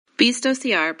Beast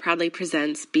OCR proudly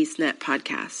presents BeastNet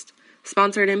Podcast,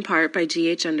 sponsored in part by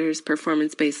GH Under's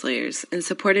Performance Base Layers and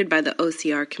supported by the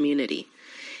OCR community.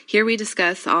 Here we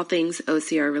discuss all things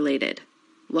OCR related.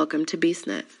 Welcome to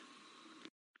BeastNet.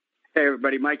 Hey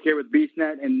everybody, Mike here with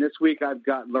BeastNet, and this week I've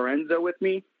got Lorenzo with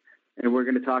me, and we're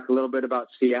going to talk a little bit about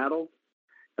Seattle,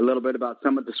 a little bit about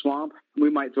Summit the Swamp. We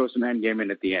might throw some endgame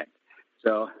in at the end.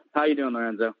 So, how you doing,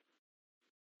 Lorenzo?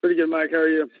 Pretty good, Mike. How are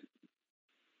you?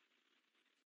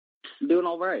 I'm doing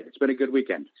all right. It's been a good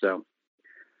weekend. So,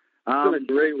 it's been a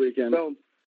great weekend. So,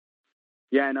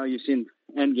 yeah, I know you've seen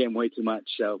Endgame way too much,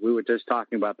 so we were just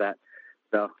talking about that.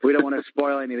 So we don't want to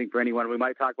spoil anything for anyone. We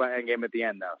might talk about Endgame at the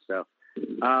end, though. So,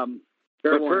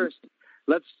 but first,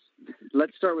 let's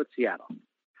start with Seattle.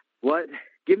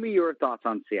 Give me your thoughts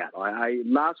on Seattle.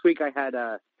 Last week I had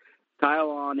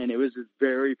Kyle on, and it was his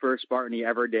very first Spartan he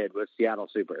ever did was Seattle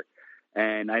Super.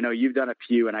 And I know you've done a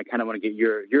few, and I kind of want to get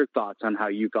your thoughts on how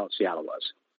you felt Seattle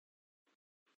was.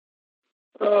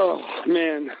 Oh,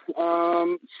 man.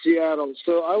 Seattle.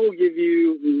 So I will give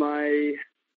you my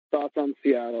thoughts on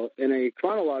Seattle in a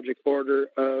chronologic order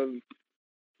of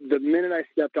the minute I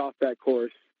stepped off that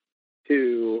course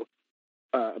to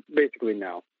basically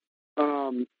now.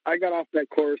 I got off that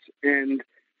course, and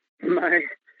my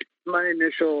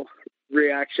initial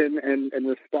reaction and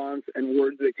response and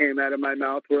words that came out of my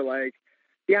mouth were like,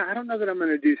 yeah, I don't know that I'm going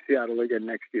to do Seattle again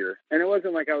next year. And it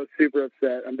wasn't like I was super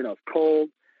upset. I mean, I was cold.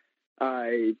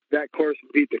 That course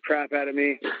beat the crap out of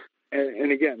me.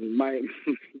 And again, one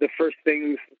of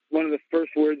the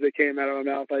first words that came out of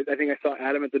my mouth, I think I saw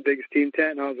Adam at the biggest team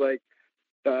tent, and I was like,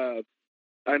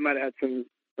 I might have had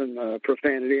some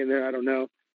profanity in there. I don't know.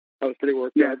 I was pretty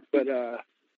worked up. But,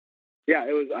 yeah,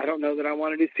 it was, I don't know that I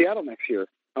want to do Seattle next year.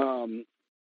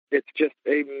 It's just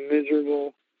a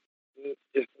miserable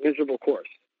course.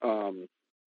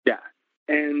 Yeah.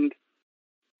 And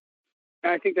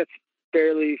I think that's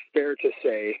fairly fair to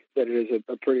say that it is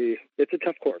it's a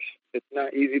tough course. It's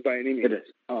not easy by any means. It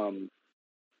is.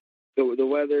 The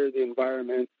weather, the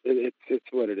environment,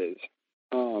 it's what it is.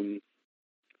 And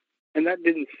that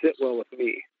didn't sit well with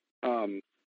me,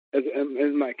 as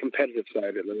my competitive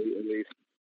side, at least.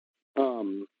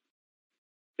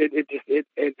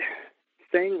 It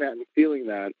saying that and feeling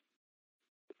that,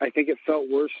 I think it felt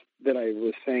worse that I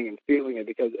was saying and feeling it,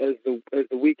 because as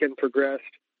the weekend progressed,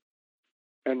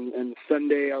 and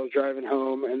Sunday I was driving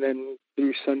home, and then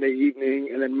through Sunday evening,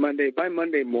 and then by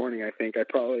Monday morning, I think I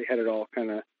probably had it all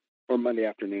or Monday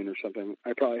afternoon or something,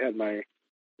 I probably had my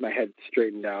head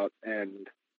straightened out, and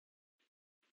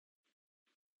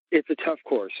it's a tough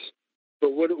course. But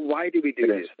why do we do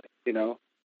this? You know,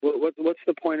 what's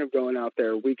the point of going out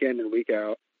there week in and week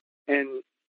out and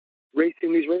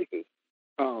racing these races?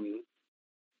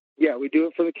 Yeah, we do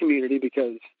it for the community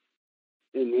because,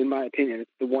 in my opinion,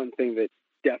 it's the one thing that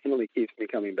definitely keeps me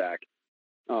coming back.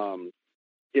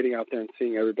 Getting out there and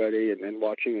seeing everybody and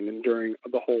watching and enduring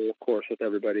the whole course with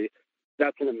everybody,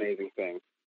 that's an amazing thing.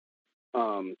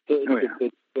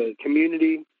 The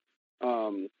community,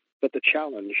 but the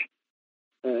challenge,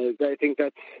 I think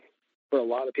that's, for a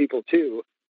lot of people too,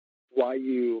 why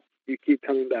you keep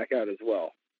coming back out as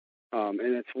well.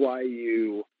 And it's why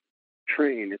you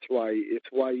train. It's why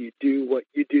you do what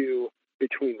you do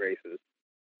between races.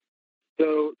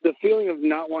 So the feeling of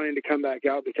not wanting to come back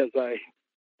out because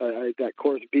that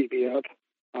course beat me up,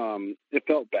 it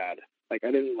felt bad. Like,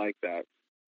 I didn't like that.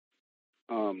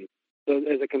 So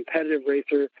as a competitive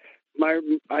racer,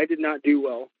 I did not do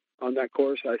well on that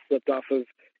course. I slipped off of,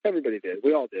 everybody did.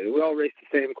 We all did. We all raced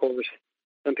the same course.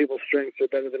 Some people's strengths are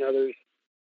better than others.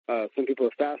 Some people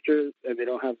are faster and they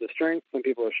don't have the strength. Some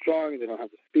people are strong and they don't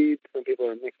have the speed. Some people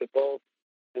are a mix of both.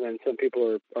 And then some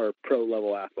people are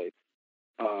pro-level athletes.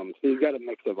 So you've got a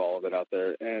mix of all of it out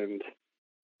there. And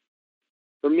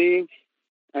for me,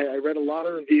 I read a lot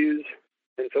of reviews.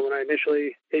 And so when I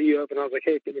initially hit you up and I was like,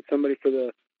 hey, if you need somebody for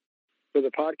the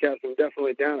podcast, I'm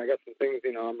definitely down. I got some things,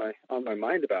 on my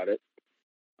mind about it.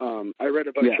 I read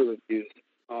a bunch of reviews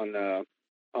on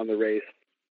the race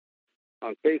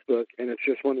on Facebook, and it's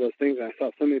just one of those things. I saw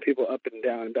so many people up and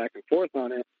down and back and forth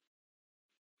on it,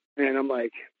 and I'm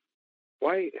like,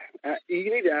 why?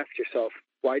 You need to ask yourself,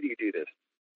 why do you do this?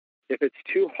 If it's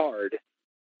too hard,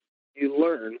 you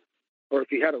learn, or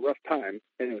if you had a rough time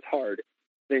and it was hard,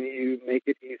 then you make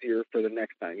it easier for the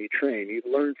next time. You train, you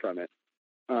learn from it.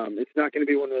 It's not going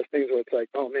to be one of those things where it's like,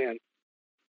 oh man,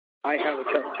 I have a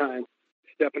tough time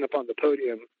stepping up on the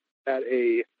podium at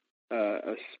a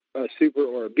super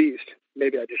or a beast.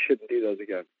 Maybe I just shouldn't do those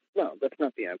again. No, that's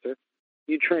not the answer.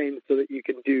 You train so that you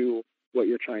can do what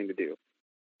you're trying to do.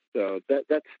 So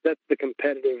that's the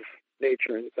competitive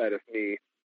nature inside of me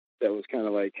that was kind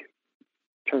of like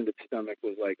turned its stomach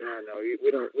was like, oh no,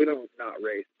 we don't not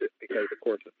race because the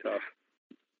course is tough.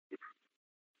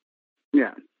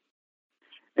 Yeah.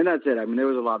 And that's it. I mean, there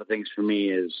was a lot of things for me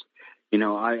is, you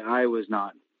know, I was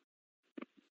not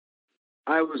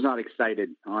excited,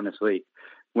 honestly,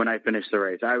 when I finished the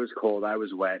race. I was cold, I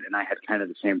was wet, and I had kind of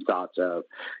the same thoughts of,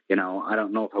 you know, I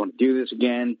don't know if I want to do this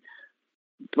again.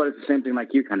 But it's the same thing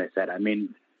like you kind of said. I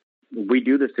mean, we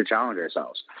do this to challenge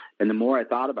ourselves. And the more I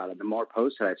thought about it, the more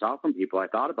posts that I saw from people, I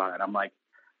thought about it. I'm like,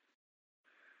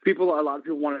 a lot of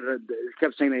people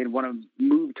kept saying they'd want to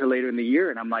move to later in the year.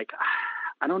 And I'm like,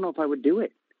 I don't know if I would do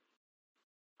it.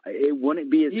 It wouldn't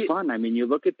be as fun. I mean, you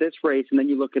look at this race and then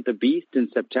you look at the Beast in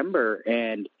September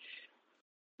and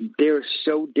they're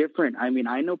so different. I mean,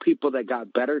 I know people that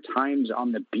got better times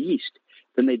on the Beast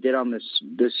than they did on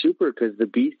the Super because the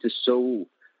Beast is so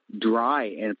dry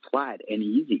and flat and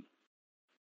easy.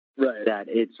 Right. That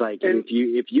it's like, and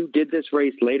if you did this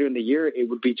race later in the year, it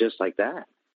would be just like that.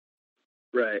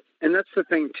 Right. And that's the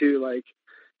thing too, like,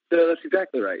 so that's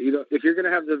exactly right. You know, if you're going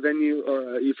to have the venue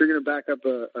or if you're going to back up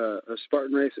a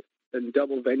Spartan race and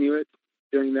double venue it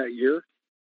during that year,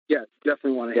 yeah,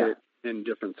 definitely want to hit it in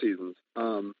different seasons.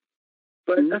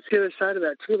 But that's the other side of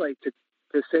that too, like to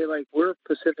say like we're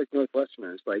Pacific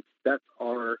Northwesterners, like that's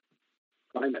our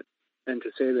climate. And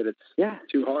to say that it's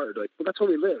too hard, like, well, that's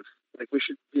where we live. Like we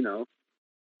should, you know,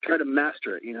 try to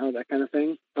master it, you know, that kind of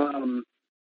thing. And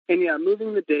yeah,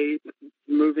 moving the date,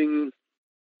 moving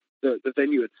the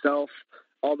venue itself,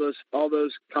 all those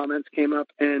comments came up,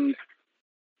 and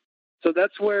so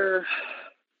that's where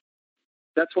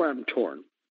I'm torn.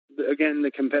 Again,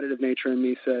 the competitive nature in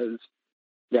me says,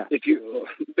 if you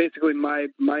basically my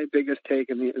biggest take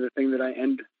and the thing that I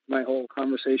end my whole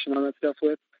conversation on that stuff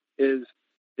with is,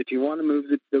 if you want to move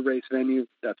the race venue,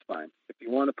 that's fine. If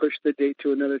you want to push the date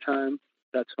to another time,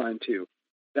 that's fine too.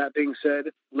 That being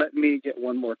said, let me get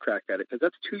one more crack at it, because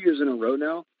that's 2 years in a row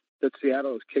now that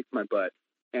Seattle has kicked my butt.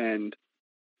 And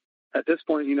at this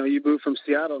point, you know, you move from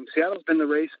Seattle, and Seattle's been the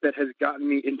race that has gotten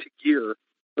me into gear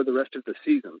for the rest of the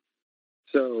season.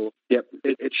 So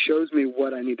it shows me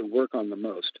what I need to work on the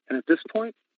most. And at this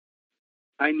point,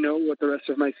 I know what the rest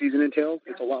of my season entails.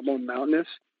 It's a lot more mountainous,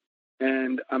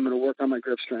 and I'm going to work on my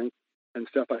grip strength and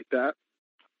stuff like that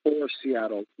for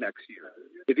Seattle next year.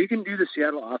 If you can do the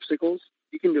Seattle obstacles,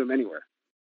 you can do them anywhere.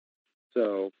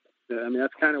 So, I mean,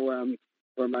 that's kind of where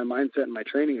my mindset and my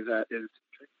training is at, is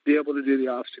be able to do the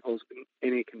obstacles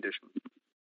in any condition.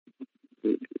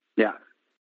 Yeah.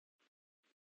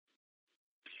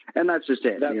 And that's just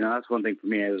it. You know, that's one thing for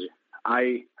me is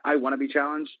I want to be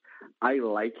challenged.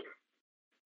 It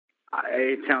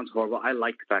sounds horrible. I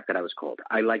like the fact that I was cold.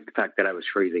 I like the fact that I was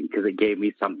freezing because it gave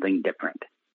me something different.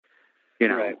 You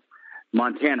know,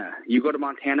 Montana, you go to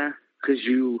Montana because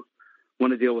you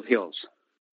want to deal with hills.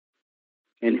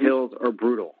 And hills are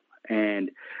brutal.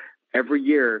 And every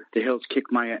year the hills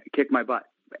kick my butt.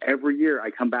 Every year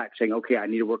I come back saying, okay, I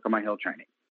need to work on my hill training.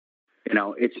 You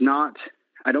know, it's not,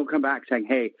 I don't come back saying,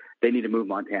 hey, they need to move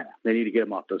Montana. They need to get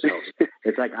them off those hills.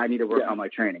 It's like, I need to work on my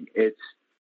training.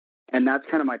 And that's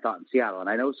kind of my thought in Seattle. And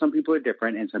I know some people are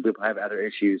different and some people have other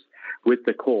issues with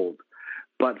the cold.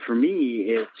 But for me,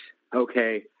 it's,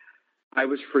 okay, I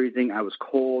was freezing. I was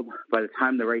cold. By the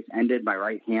time the race ended, my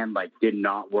right hand did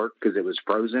not work because it was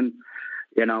frozen,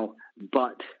 you know.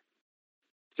 But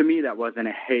to me, that wasn't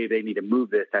a, hey, they need to move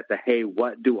this. That's a, hey,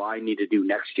 what do I need to do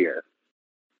next year?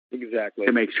 Exactly.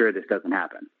 To make sure this doesn't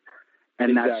happen.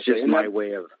 And that's just my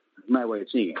way of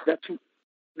seeing it.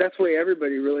 That's the way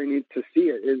everybody really needs to see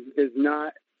it, is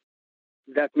not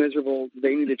that's miserable,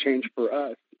 they need to change for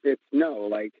us. It's no,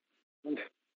 like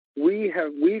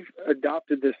we've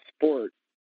adopted this sport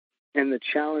and the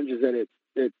challenges that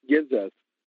it gives us,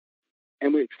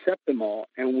 and we accept them all,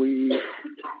 and we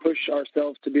push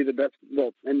ourselves to be the best.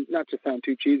 Well, and not to sound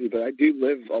too cheesy, but I do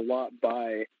live a lot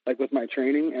by, like, with my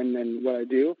training and then what I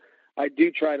do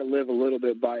try to live a little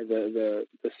bit by the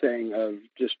saying of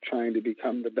just trying to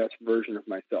become the best version of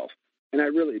myself. And I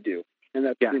really do. And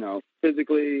that's, you know,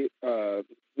 physically,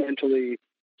 mentally,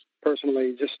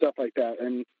 personally, just stuff like that.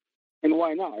 And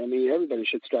why not? I mean, everybody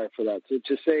should strive for that. So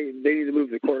to say they need to move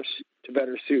the course to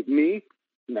better suit me,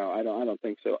 no, I don't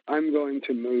think so. I'm going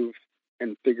to move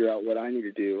and figure out what I need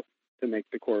to do to make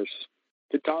the course,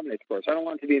 to dominate the course. I don't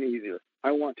want it to be any easier.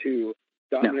 I want to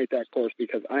dominate that course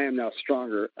because I am now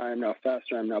stronger, I am now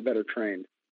faster, I'm now better trained.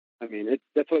 I mean,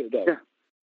 that's what it does. Yeah.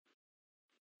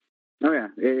 Oh yeah,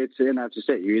 and that's just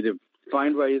it. You either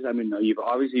find ways. I mean, you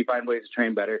find ways to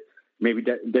train better. Maybe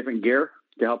different gear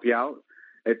to help you out.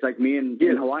 It's like me in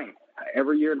Hawaii.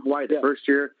 Every year in Hawaii, the first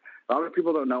year, a lot of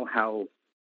people don't know how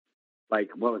like,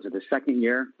 what was it, the second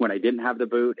year when I didn't have the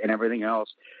boot and everything else.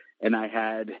 And I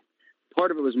had,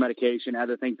 part of it was medication,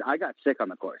 other things. I got sick on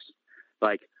the course,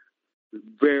 like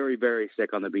very, very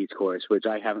sick on the beach course, which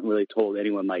I haven't really told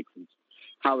anyone like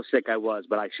how sick I was,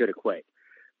 but I should have quit.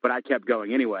 But I kept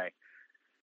going anyway.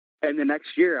 And the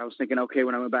next year I was thinking, okay,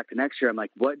 when I went back to next year, I'm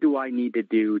like, what do I need to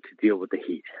do to deal with the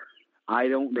heat? I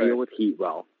don't deal with heat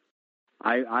well.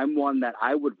 I'm one that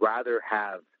I would rather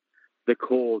have the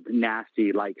cold,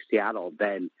 nasty like Seattle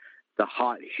than the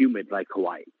hot, humid like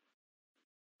Hawaii.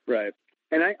 Right.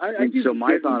 And I so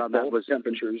my thought on that was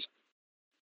temperatures.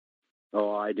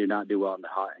 Oh, I do not do well in the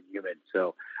hot and humid.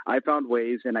 So I found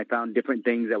ways, and I found different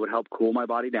things that would help cool my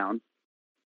body down.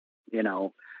 You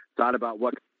know, thought about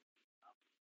what.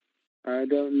 I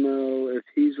don't know if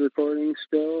he's recording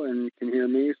still and can hear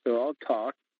me, so I'll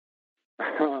talk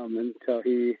until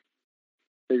he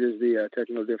figures the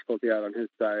technical difficulty out on his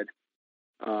side.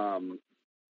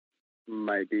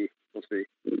 Might be. We'll see.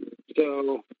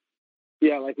 So,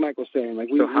 yeah, like Mike was saying, like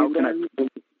so how can I?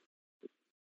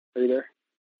 Are you there?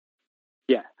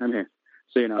 Yeah, I'm here.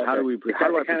 So, you know, okay. how do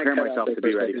I prepare myself to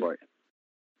be ready for it?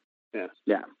 Yeah.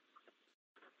 Yeah.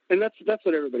 And that's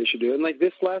what everybody should do. And like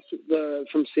this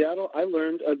from Seattle, I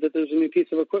learned that there's a new piece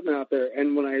of equipment out there.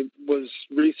 And when I was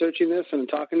researching this and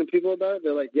talking to people about it,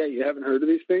 they're like, yeah, you haven't heard of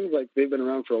these things? Like, they've been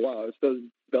around for a while. It's those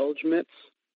Belge mitts.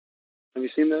 Have you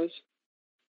seen those?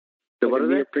 So like what are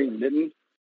they? Neoprene mitten.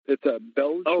 It's a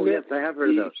Belge mitt. Oh, yes, I have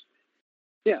heard of those.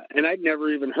 Yeah, and I'd never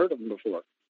even heard of them before.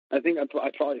 I think I've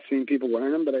probably seen people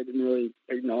wearing them, but I didn't really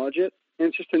acknowledge it. And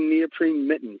it's just a neoprene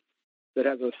mitten that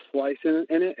has a slice in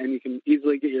it, and you can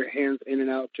easily get your hands in and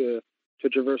out to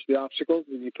traverse the obstacles,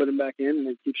 and you put them back in, and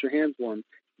it keeps your hands warm.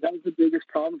 That was the biggest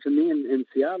problem for me in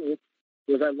Seattle,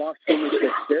 was I lost so much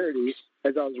dexterity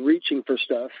as I was reaching for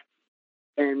stuff,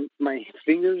 and my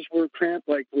fingers were cramped,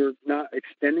 like were not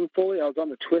extending fully. I was on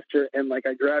the twister, and like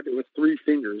I grabbed it with 3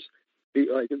 fingers,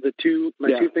 my 2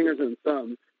 fingers and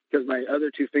thumb, because my other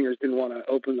 2 fingers didn't want to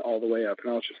open all the way up,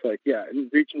 and I was just like, yeah,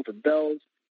 and reaching for bells.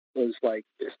 Was like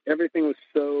just everything was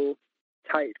so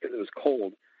tight because it was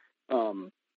cold.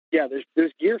 Yeah,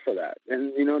 there's gear for that,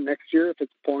 and you know, next year if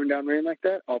it's pouring down rain like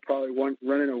that, I'll probably run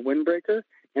in a windbreaker,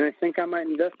 and I think I might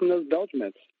invest in those Belge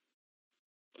mitts.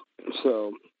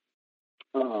 So,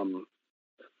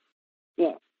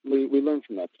 yeah, we learn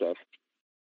from that stuff.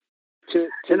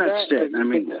 And that's it. I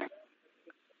mean,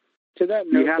 to that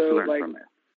note, you have to learn like, from it.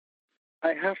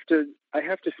 I have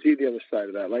to see the other side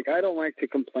of that. Like, I don't like to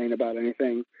complain about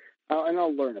anything, and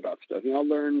I'll learn about stuff. I'll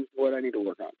learn what I need to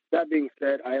work on. That being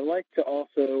said, I like to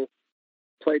also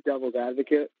play devil's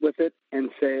advocate with it and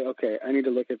say, okay, I need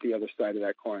to look at the other side of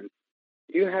that coin.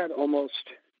 You had almost,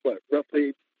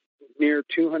 roughly near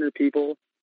 200 people,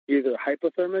 either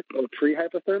hypothermic or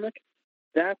pre-hypothermic.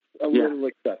 That's a little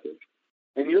excessive.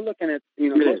 And you're looking at,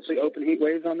 mostly open heat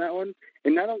waves on that one.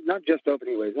 And not just open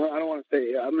heat waves. I don't want to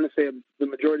say, I'm going to say the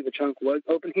majority of the chunk was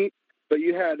open heat. But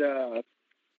you had,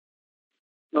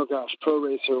 pro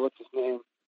racer, what's his name?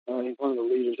 He's one of the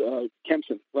leaders,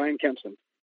 Ryan Kempson.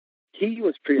 He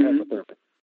was pre-hypothermic.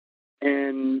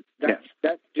 And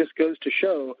that just goes to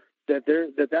show that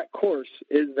that course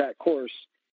is that course,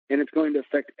 and it's going to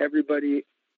affect everybody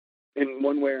in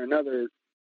one way or another.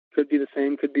 Could be the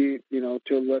same, could be, to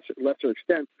a lesser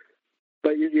extent,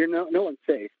 but you're no one's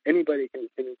safe. Anybody can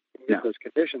get those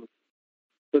conditions.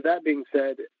 So that being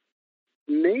said,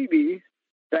 maybe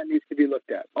that needs to be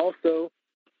looked at. Also,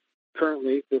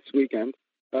 currently this weekend,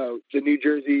 the New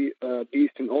Jersey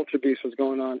Beast and Ultra Beast was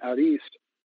going on out east,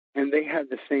 and they had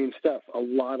the same stuff. A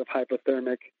lot of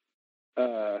hypothermic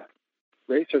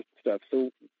racer stuff.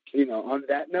 So, on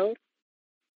that note,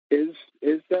 is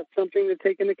that something to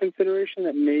take into consideration,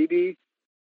 that maybe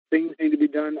things need to be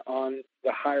done on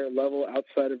the higher level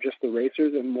outside of just the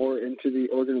racers and more into the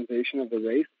organization of the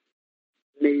race?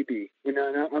 Maybe. And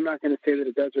I'm not going to say that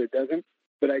it does or it doesn't,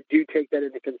 but I do take that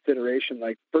into consideration.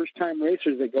 Like first-time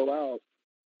racers that go out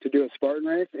to do a Spartan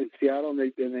race in Seattle,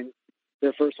 and then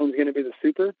their first one's going to be the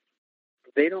Super,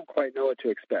 they don't quite know what to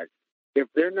expect. If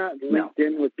they're not linked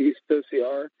in with Beast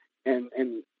OCR, and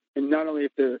not only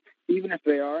even if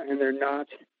they are, and they're not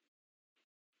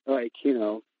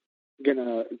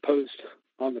gonna post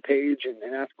on the page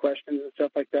and ask questions and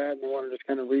stuff like that, and they want to just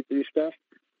kind of read through stuff,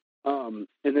 and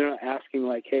they're not asking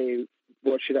like, hey,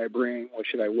 what should I bring? What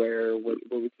should I wear? What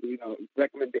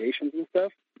recommendations and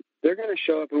stuff. They're going to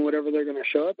show up in whatever they're going to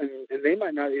show up, and they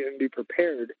might not even be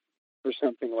prepared for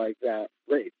something like that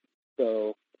race.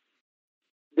 So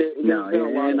there's been a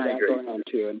lot of that going on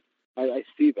too, and I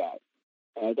see that.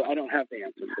 I don't have the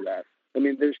answer for that. I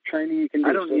mean, there's training you can do.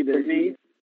 I don't either.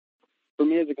 For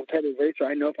me as a competitive racer,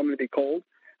 I know if I'm going to be cold,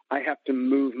 I have to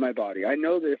move my body. I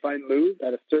know that if I move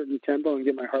at a certain tempo and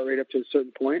get my heart rate up to a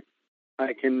certain point,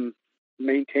 I can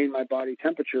maintain my body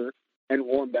temperature and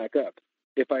warm back up.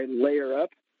 If I layer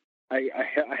up, I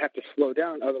have to slow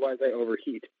down, otherwise I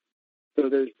overheat. So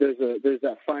there's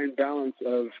that fine balance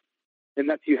of, and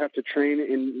that's, you have to train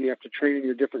in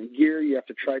your different gear. You have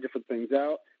to try different things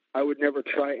out. I would never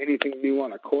try anything new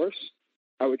on a course.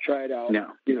 I would try it out,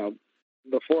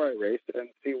 before I race and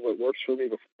see what works for me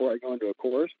before I go into a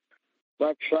course. So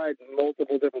I've tried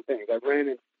multiple different things. I've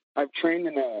trained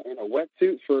in a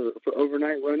wetsuit for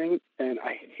overnight running, and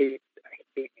I hate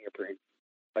neoprene.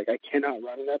 Like, I cannot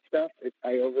run in that stuff.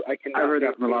 I cannot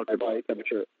maintain my body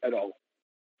temperature at all.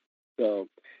 So,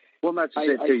 well, that's just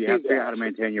it too. You have to figure out how to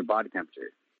maintain your body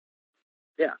temperature.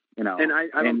 Yeah, and I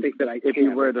don't think that I can. If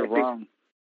you wear the wrong,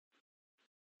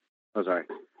 let's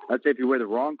say if you wear the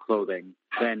wrong clothing,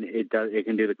 then it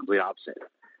can do the complete opposite.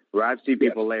 Where I've seen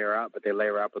people layer up, but they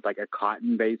layer up with like a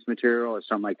cotton-based material or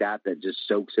something like that just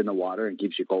soaks in the water and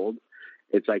keeps you cold.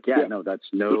 It's like, that's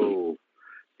no,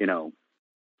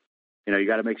 you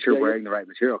got to make sure wearing the right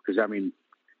material, because I mean,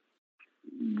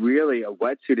 really, a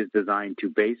wetsuit is designed to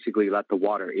basically let the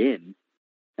water in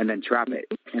and then trap it,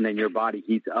 and then your body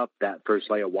heats up that first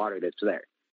layer of water that's there.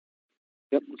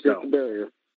 Yep, so it's a barrier.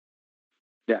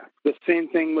 Yeah, the same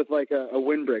thing with like a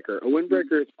windbreaker. A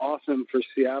windbreaker is awesome for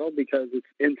Seattle because it's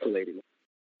insulating.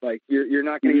 Like, you're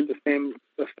not going to get the same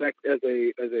effect as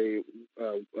a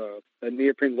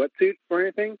neoprene wetsuit or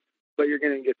anything, but you're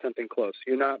going to get something close.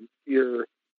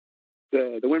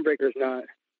 The windbreaker is not.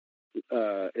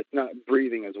 It's not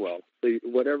breathing as well. So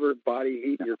whatever body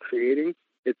heat you're creating,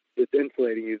 it's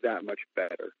insulating you that much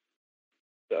better.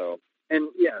 So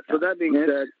that being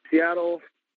said, Seattle,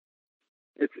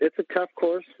 it's a tough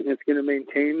course. It's going to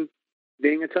maintain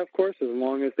being a tough course as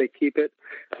long as they keep it,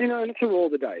 and it's a roll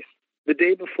of the dice. The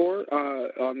day before,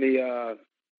 on the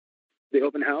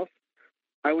open house,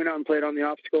 I went out and played on the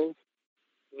obstacles,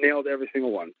 nailed every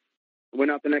single one.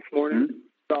 Went out the next morning,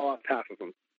 fell off half of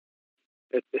them.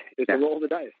 It's a roll of the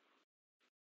dice.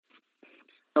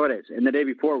 Oh, it is. And the day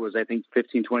before was, I think,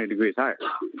 15, 20 degrees higher.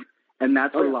 And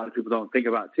that's what a lot of people don't think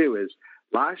about, too, is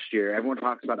last year, everyone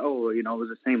talks about, it was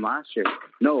the same last year.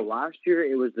 No, last year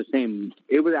it was the same.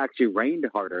 It was actually rained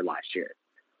harder last year.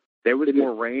 There was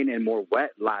more rain and more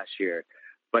wet last year,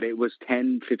 but it was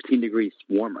 10, 15 degrees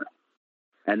warmer.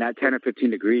 And that 10 or 15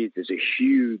 degrees is a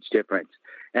huge difference.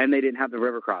 And they didn't have the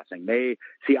river crossing. I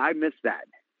missed that.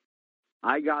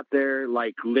 I got there,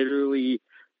 like, literally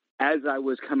as I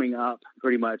was coming up,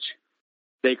 pretty much,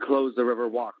 they closed the river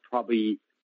walk probably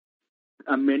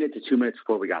a minute to 2 minutes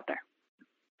before we got there.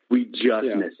 We just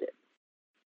missed it.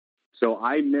 So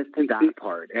I missed that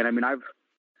part. And, I mean, I've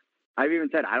even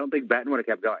said I don't think Benton would have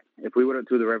kept going. If we would have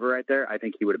threw the river right there, I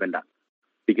think he would have been done.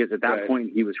 Because at that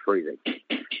point, he was freezing.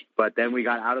 But then we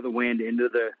got out of the wind into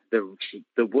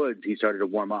the woods. He started to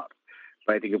warm up.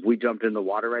 But I think if we jumped in the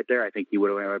water right there, I think he would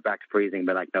have went right back to freezing and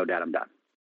been like, no, Dad, I'm done.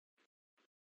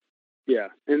 Yeah,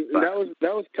 and that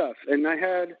was tough. And I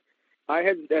had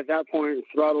at that point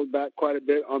throttled back quite a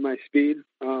bit on my speed,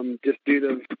 just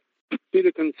due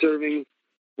to conserving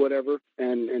whatever,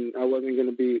 and I wasn't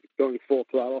going to be going full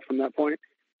throttle from that point.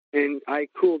 And I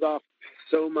cooled off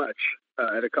so much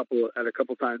at a couple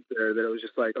times there that it was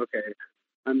just like, okay,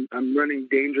 I'm running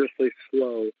dangerously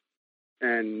slow.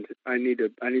 And I need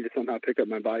to somehow pick up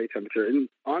my body temperature. And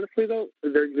honestly, though,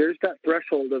 there's that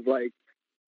threshold of like,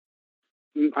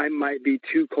 I might be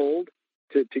too cold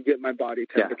to get my body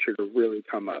temperature to really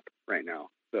come up right now.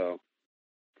 So,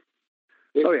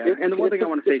 and the one thing I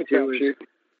want to say too is,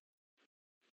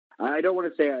 I don't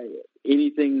want to say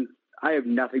anything. I have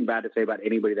nothing bad to say about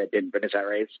anybody that didn't finish that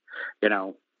race. It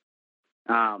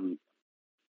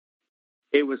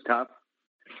was tough,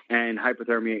 and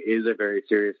hypothermia is a very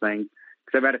serious thing.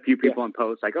 Because I've had a few people on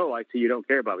posts like, oh, I see you don't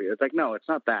care about me. It's like, no, it's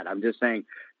not that. I'm just saying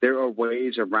there are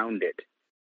ways around it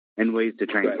and ways to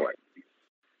train for it.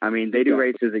 I mean, they do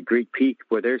races at Greek Peak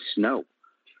where there's snow.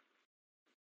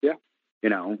 Yeah.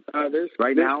 There's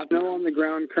snow on the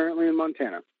ground currently in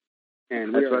Montana.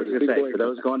 And that's what I was going to say. For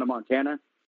those going to Montana,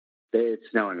 it's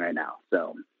snowing right now.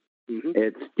 So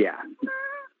it's,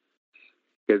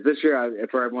 Because this year,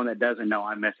 for everyone that doesn't know,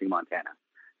 I'm missing Montana.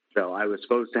 So I was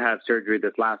supposed to have surgery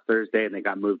this last Thursday, and they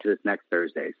got moved to this next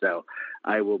Thursday. So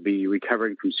I will be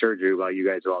recovering from surgery while you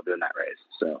guys are all doing that race.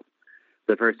 So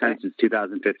the first time since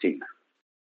 2015.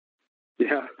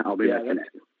 Yeah, I'll be missing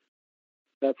it.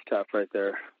 That's tough right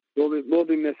there. We'll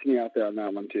be missing you out there on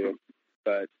that one too.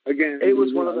 But again, it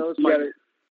was one of those. You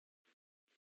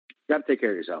got to take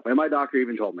care of yourself. And my doctor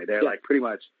even told me, they're like, pretty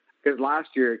much, because last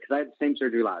year, because I had the same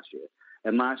surgery last year,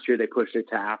 And last year they pushed it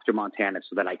to after Montana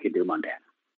so that I could do Montana.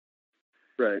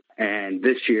 Right. And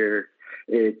this year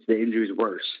the injury's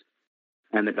worse.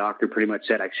 And the doctor pretty much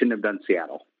said I shouldn't have done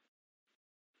Seattle.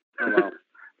 Oh, wow.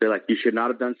 They're like, you should not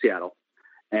have done Seattle.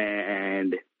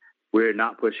 And we're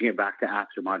not pushing it back to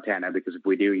after Montana because if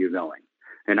we do, you're going.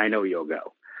 And I know you'll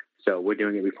go. So we're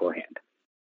doing it beforehand.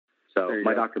 So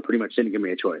my doctor pretty much didn't give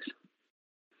me a choice.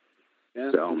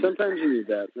 Yeah, so sometimes you need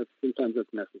that. Sometimes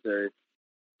that's necessary.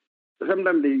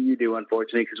 Sometimes you do,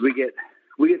 unfortunately, because we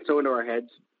get so into our heads.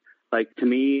 Like, to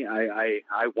me, I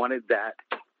wanted that.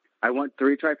 I want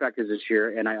 3 trifectas this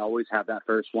year, and I always have that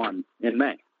first one in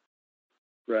May.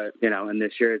 Right. You know, and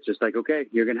this year it's just like, okay,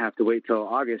 you're going to have to wait till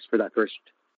August for that first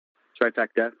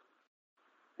trifecta.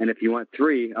 And if you want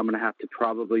 3, I'm going to have to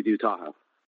probably do Tahoe.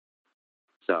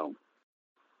 So.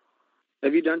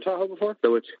 Have you done Tahoe before?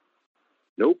 So it's,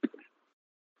 nope.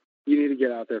 You need to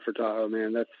get out there for Tahoe,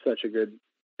 man. That's such a good,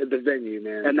 the venue,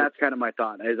 man. And that's kind of my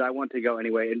thought, is I want to go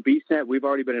anyway. And BeastNet, we've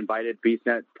already been invited,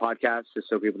 BeastNet podcast, just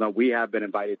so people know, we have been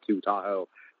invited to Tahoe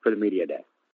for the media day.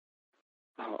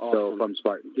 Oh, awesome. So from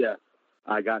Spartan. Yeah.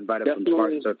 I got invited from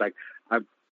Spartan, so it's like, I'm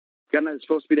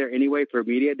supposed to be there anyway for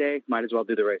media day. Might as well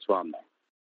do the race while I'm there.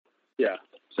 Yeah.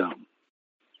 So.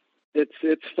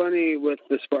 It's funny with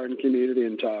the Spartan community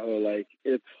in Tahoe. Like,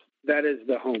 that is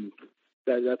the home.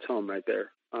 That's home right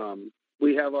there.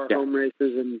 We have our home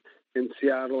races in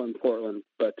Seattle and Portland,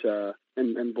 but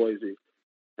and Boise,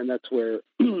 and that's where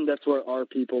our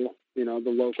people, you know, the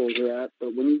locals are at.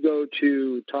 But when you go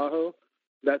to Tahoe,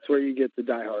 that's where you get the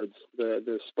diehards,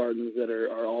 the Spartans that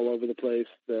are all over the place.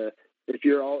 If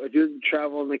you're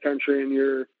traveling the country and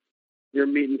you're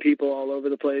meeting people all over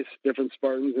the place, different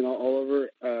Spartans and all over,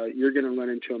 you're going to run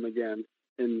into them again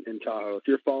in Tahoe. If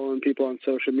you're following people on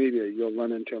social media, you'll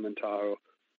run into them in Tahoe.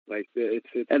 Like,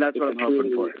 and that's what I'm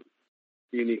hoping for.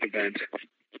 Unique event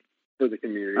for the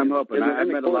community. I'm hoping. I've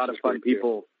met a lot of fun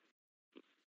people.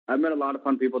 I've met a lot of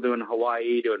fun people doing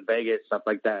Hawaii, doing Vegas, stuff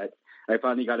like that. I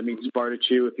finally got to meet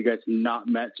Spartachu. If you guys have not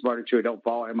met Spartachu, don't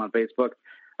follow him on Facebook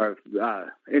or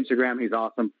Instagram. He's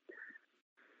awesome.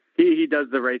 He does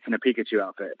the race in a Pikachu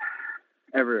outfit.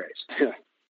 Every race. Yeah.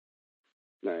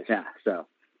 Nice. Yeah, so.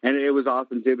 And it was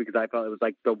awesome, too, because I felt it was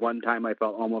like the one time I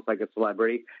felt almost like a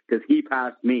celebrity, because he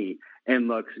passed me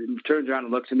and turns around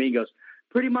and looks at me and goes,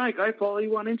 "Pretty Mike, I follow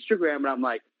you on Instagram." And I'm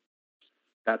like,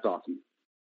 that's awesome.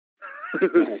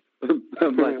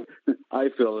 I'm like, I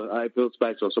feel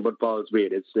special. Someone follows me,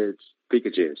 and it's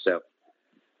Pikachu. So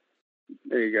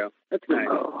there you go. That's nice.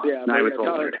 Oh, yeah,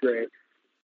 that's great.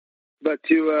 But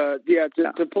to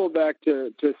pull back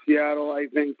to Seattle, I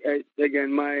think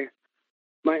again my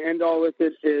end all with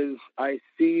it is I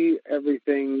see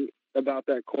everything about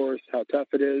that course, how tough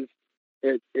it is.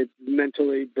 It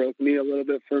mentally broke me a little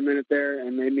bit for a minute there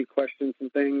and made me question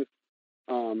some things.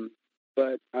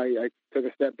 But I took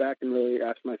a step back and really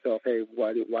asked myself, hey,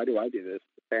 why do I do this?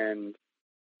 And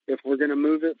if we're going to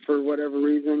move it for whatever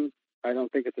reason, I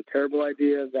don't think it's a terrible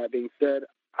idea. That being said,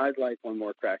 I'd like one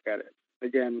more crack at it.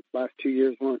 Again, last 2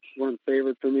 years weren't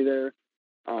favored for me there.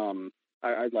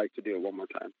 I'd like to do it one more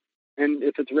time. And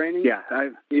if it's raining,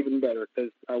 even better,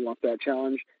 because I want that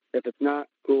challenge. If it's not,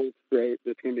 cool, great.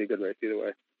 It's going to be a good race either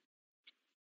way.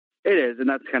 It is, and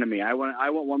that's kind of me. I want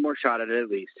one more shot at it at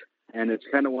least. And it's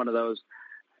kind of one of those,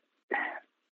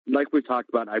 like we talked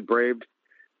about, I braved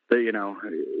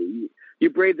you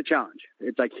brave the challenge.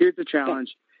 It's like, here's the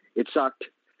challenge. It sucked.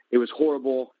 It was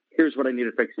horrible. Here's what I need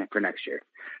to fix for next year.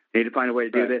 I need to find a way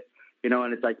to do this. You know,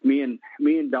 and it's like me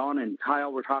and Don and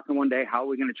Kyle were talking one day, how are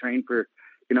we going to train for,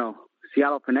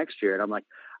 Seattle for next year? And I'm like,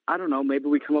 I don't know. Maybe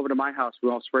we come over to my house. We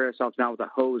all spray ourselves down with a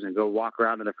hose and go walk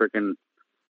around in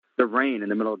the rain in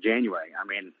the middle of January. I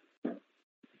mean,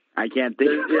 I can't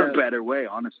think of a better way,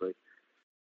 honestly.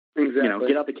 Exactly.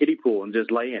 Get out the kiddie pool and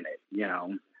just lay in it,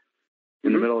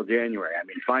 in the middle of January. I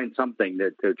mean, find something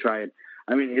to try and,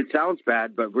 it sounds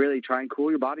bad, but really try and cool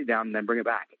your body down and then bring it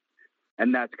back.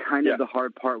 And that's kind of the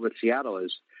hard part with Seattle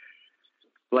is,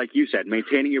 like you said,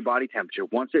 maintaining your body temperature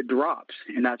once it drops.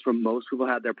 And that's where most people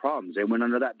had their problems. They went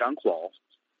under that dunk wall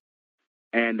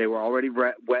and they were already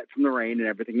wet from the rain and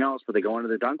everything else, but they go under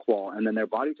the dunk wall and then their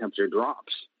body temperature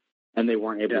drops and they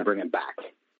weren't able to bring it back.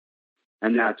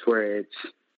 And that's where it's,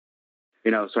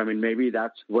 so maybe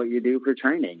that's what you do for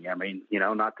training.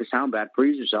 Not to sound bad,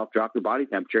 freeze yourself, drop your body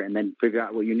temperature, and then figure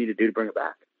out what you need to do to bring it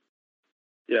back.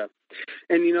 Yeah.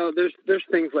 And, there's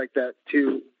things like that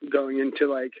too, going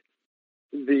into like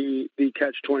the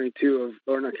catch-22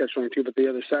 or not catch-22, but the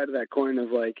other side of that coin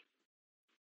of like,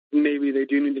 maybe they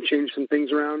do need to change some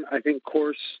things around. I think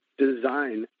course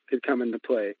design could come into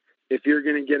play. If you're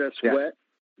going to get us wet,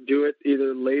 do it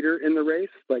either later in the race,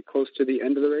 like close to the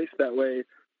end of the race. That way,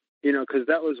 because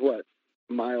that was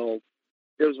mile.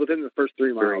 It was within the first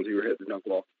 3 miles you were hitting the dunk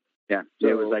wall. Yeah, so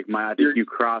it was like I think you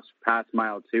crossed past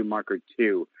mile 2, marker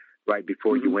 2, right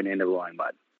before you went into the Rolling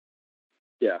Mud.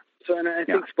 Yeah. So, and I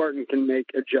think Spartan can make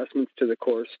adjustments to the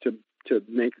course to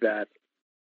make that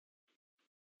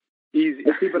easy.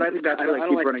 See, but I think that's why I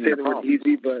keep running into problems.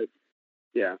 Easy, but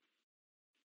yeah.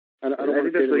 I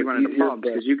think that's why you run into problems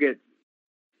because you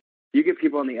get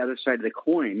people on the other side of the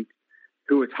coin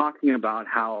who are talking about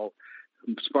how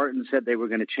Spartan said they were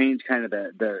going to change kind of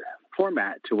the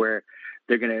format to where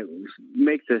they're going to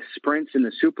make the sprints and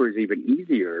the supers even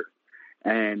easier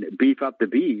and beef up the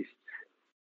beasts.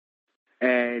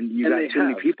 And you got too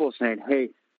many people saying, hey,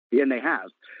 and they have,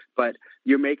 but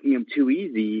you're making them too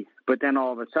easy. But then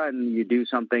all of a sudden you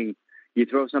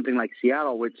throw something like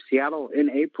Seattle, which Seattle in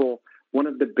April, one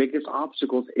of the biggest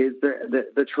obstacles is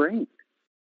the terrain,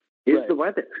 is the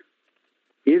weather,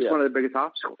 is one of the biggest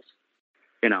obstacles,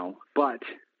 but,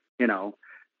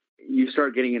 you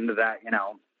start getting into that,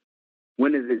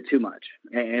 when is it too much?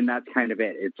 And that's kind of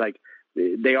it. It's like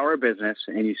they are a business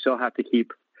and you still have to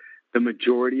keep the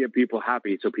majority of people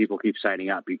happy so people keep signing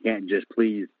up. You can't just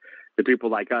please the people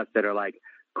like us that are like,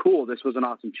 cool, this was an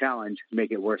awesome challenge,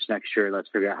 make it worse next year. Let's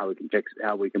figure out how we can fix it,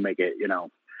 how we can make it,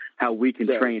 how we can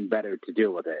train better to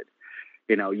deal with it.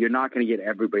 You're not going to get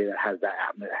everybody that has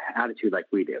that attitude like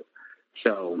we do.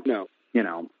 So, no,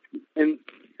 and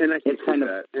I think it's kind of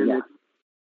that. And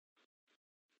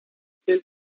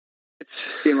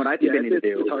see, what I think they need to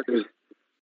do is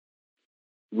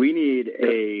we need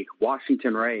a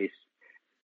Washington race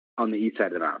on the east side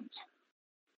of the mountains.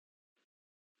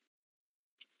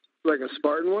 Like a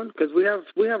Spartan one? Because we have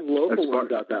local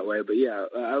ones out that way, but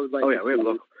I would like we have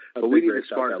local. But we need a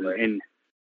Spartan in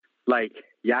like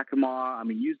Yakima.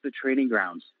 Use the training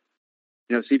grounds.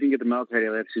 See if you can get the military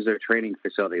to use their training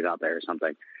facilities out there or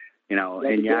something.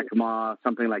 In Yakima,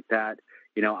 something like that.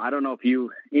 I don't know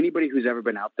if anybody who's ever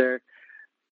been out there,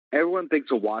 everyone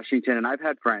thinks of Washington, and I've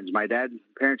had friends. My dad's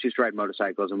parents used to ride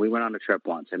motorcycles, and we went on a trip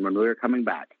once. And when we were coming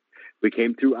back, we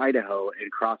came through Idaho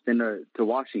and crossed into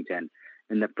Washington.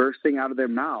 And the first thing out of their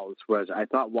mouths was, I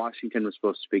thought Washington was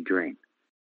supposed to be green.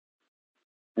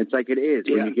 It's like it is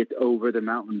when you get over the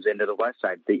mountains into the west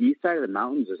side. The east side of the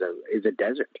mountains is a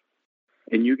desert.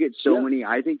 And you get so many,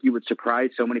 I think you would surprise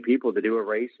so many people to do a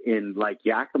race in like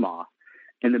Yakima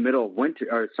in the middle of winter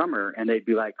or summer, and they'd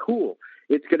be like, cool,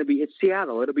 it's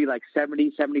Seattle. It'll be like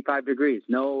 70, 75 degrees.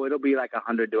 No, it'll be like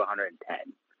 100 to 110.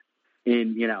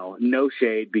 In, no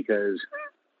shade because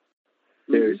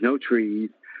there's no trees.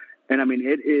 And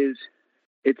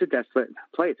it's a desolate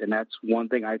place. And that's one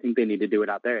thing I think they need to do it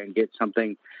out there and give us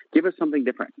something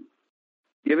different.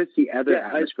 Give us the other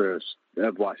atmospheres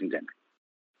of Washington.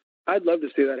 I'd love to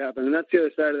see that happen. And that's the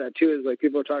other side of that too, is like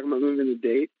people are talking about moving the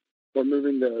date or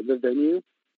moving the venue.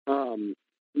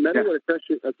 Meadowood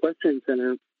Equestrian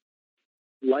Center,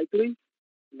 likely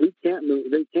they can't move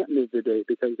the date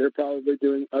because they're probably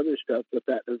doing other stuff with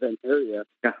that event area.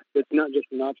 Yeah. It's not just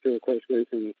an obstacle course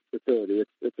racing facility.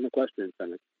 It's an equestrian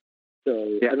center.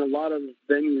 So, and a lot of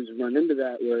venues run into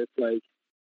that where it's like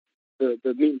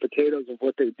the meat and potatoes of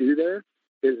what they do there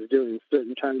is during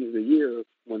certain times of the year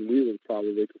when we would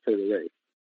probably consider the race.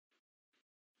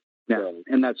 Yeah, so,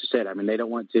 and that's just it. They don't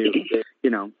want to,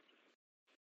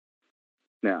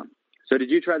 Yeah. So did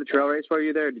you try the trail race while you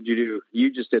were there?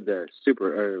 You just did the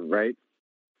super, right?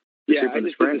 Yeah, I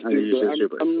just did the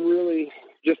super. I'm really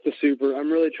just the super. I'm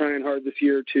really trying hard this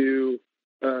year to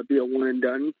be a one and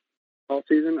done all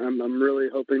season. I'm really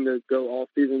hoping to go all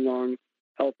season long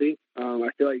healthy. I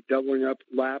feel like doubling up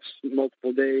laps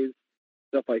multiple days,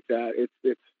 stuff like that.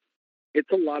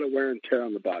 It's a lot of wear and tear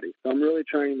on the body. So I'm really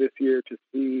trying this year to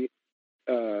see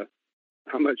how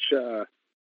much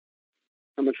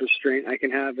restraint I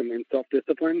can have and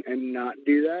self-discipline and not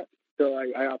do that. So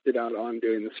I opted out on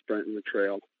doing the sprint and the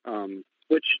trail,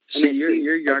 which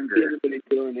you're younger. I see everybody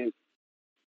doing it.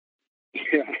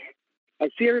 Yeah, I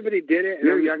see everybody did it. And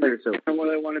you're younger, so I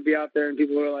want to be out there, and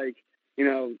people are like,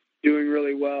 doing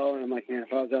really well. And I'm like, man,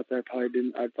 if I was out there, I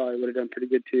probably would have done pretty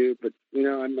good too. But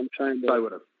I'm trying to. I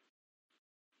would have.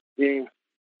 Yeah.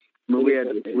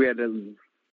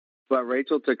 Well,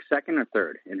 Rachel took second or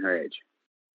third in her age.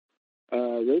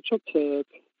 Rachel took,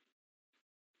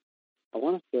 I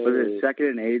want to say, was it second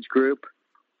in age group?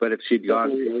 But if she'd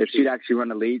actually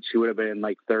run elite, she would have been in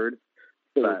like third.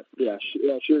 But she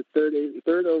was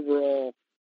third overall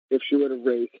if she would have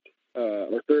raced,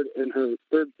 or third in her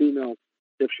third female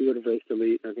if she would have raced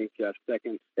elite. I think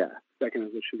second. Yeah, second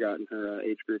is what she got in her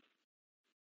age group.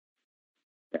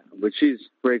 Yeah, but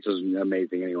Rachel's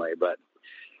amazing anyway. But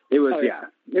It was,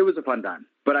 it was a fun time.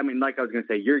 But I mean, like I was going to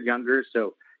say, you're younger,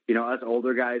 so you know, us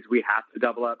older guys, we have to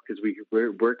double up because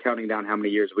we're counting down how many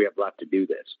years we have left to do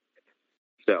this.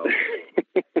 So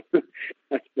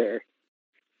that's fair.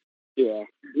 Yeah.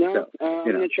 No, I'm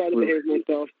going to try to behave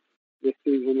myself this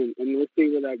season, and let's see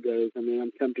where that goes. I mean,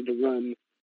 I'm tempted to run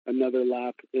another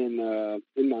lap in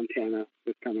Montana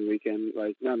this coming weekend.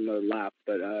 Like, not another lap,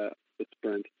 but a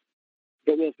sprint.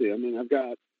 But we'll see. I mean, I've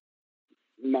got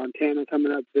Montana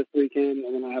coming up this weekend,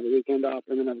 and then I have a weekend off,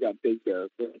 and then I've got Big Bear,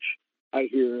 which I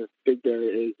hear Big Bear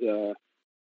is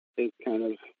kind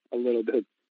of a little bit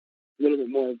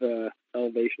more of a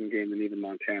elevation game than even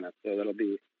Montana. So that'll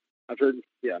be. I heard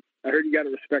you got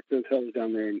to respect those hills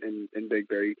down there in Big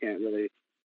Bear. You can't really.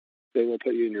 They will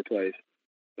put you in your place.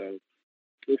 So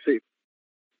we'll see.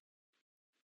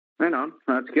 Right on.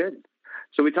 That's good.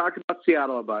 So we talked about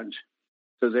Seattle a bunch.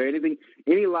 So is there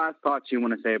any last thoughts you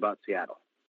want to say about Seattle?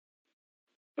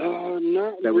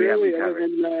 Not really. Other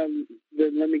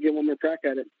than let me get one more crack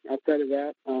at it. Outside of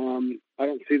that, I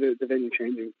don't see the venue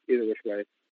changing either which way.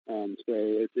 So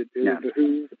it would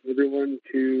behoove everyone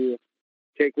to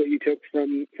take what you took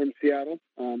from Seattle.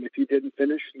 If you didn't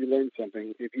finish, you learned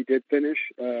something. If you did finish,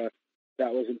 that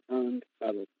was an earned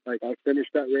medal. Like, I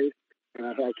finished that race, and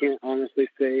I can't honestly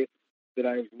say that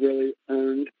I've really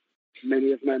earned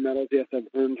many of my medals. Yes, I've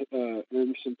earned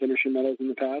some finishing medals in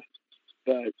the past,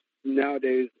 but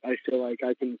nowadays I feel like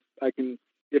I can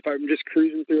if I'm just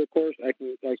cruising through a course, I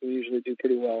can usually do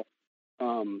pretty well.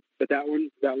 But that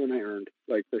one I earned,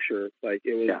 like, for sure. Like,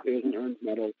 it was an earned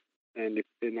medal, and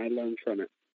I learned from it.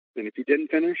 And if you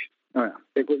didn't finish,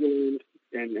 take what you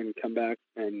learned and come back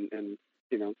and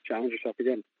you know, challenge yourself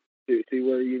again. See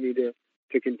where you need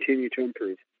to continue to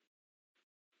improve.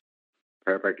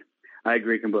 Perfect. I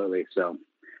agree completely. So,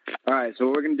 all right. So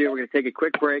what we're going to do, we're going to take a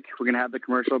quick break. We're going to have the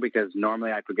commercial because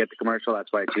normally I forget the commercial.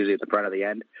 That's why it's usually at the front of the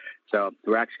end. So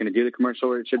we're actually going to do the commercial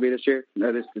where it should be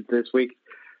this week.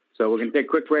 So we're going to take a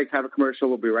quick break, have a commercial.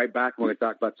 We'll be right back. And we're going to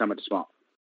talk about Summit to Swamp.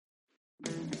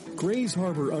 Grays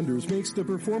Harbor Unders makes the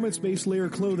performance-based layer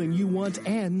clothing you want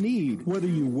and need, whether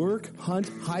you work,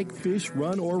 hunt, hike, fish,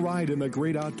 run, or ride in the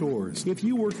great outdoors. If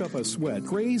you work up a sweat,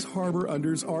 Grays Harbor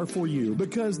Unders are for you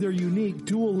because their unique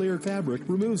dual-layer fabric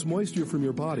removes moisture from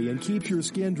your body and keeps your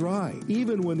skin dry,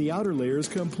 even when the outer layer is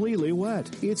completely wet.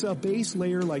 It's a base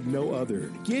layer like no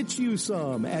other. Get you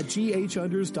some at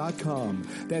ghunders.com.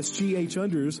 That's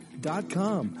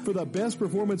ghunders.com for the best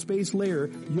performance-based layer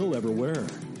you'll ever wear.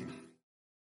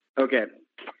 Okay,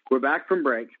 we're back from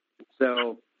break.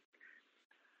 So,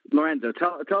 Lorenzo,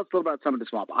 tell us a little about Summit to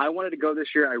Swamp. I wanted to go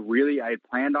this year. I had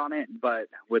planned on it, but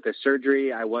with the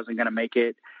surgery, I wasn't going to make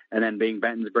it. And then being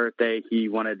Benton's birthday, he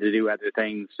wanted to do other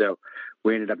things, so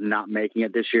we ended up not making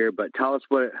it this year. But tell us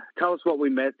what we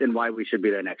missed and why we should be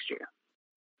there next year.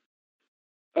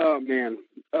 Oh man,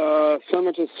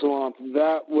 Summit to Swamp.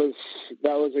 That was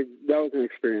an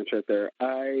experience right there.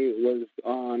 I was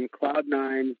on cloud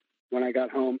nine when I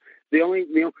got home.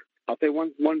 I'll say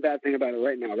one bad thing about it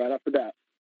right now, right off the bat,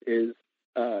 is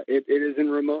it is in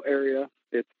a remote area.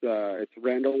 It's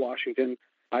Randall, Washington.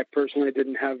 I personally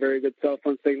didn't have very good cell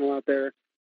phone signal out there.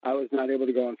 I was not able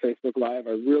to go on Facebook Live.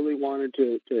 I really wanted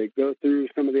to go through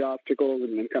some of the obstacles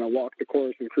and then kind of walk the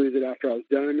course and cruise it after I was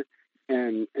done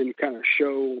and kind of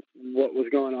show what was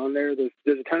going on there.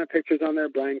 There's a ton of pictures on there.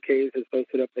 Brian Kays has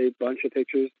posted up a bunch of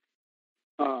pictures.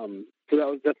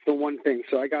 So that's the one thing.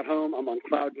 So I got home. I'm on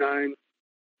cloud nine.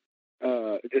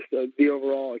 Just the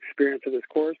overall experience of this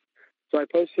course. So I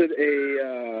posted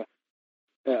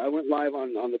I went live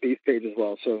on the Beast page as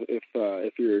well. So if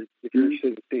you're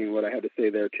interested in seeing what I had to say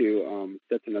there too,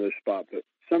 that's another spot. But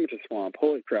Summit to Swamp,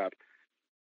 holy crap!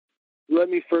 Let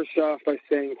me first off by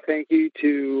saying thank you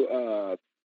to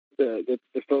the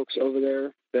folks over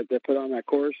there that put on that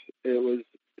course.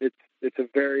 It's a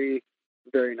very,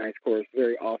 very nice course,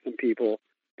 very awesome people,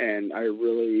 and I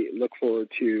really look forward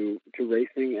to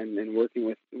racing and working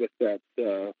with that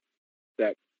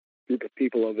group of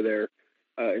people over there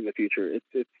in the future.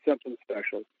 It's something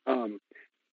special.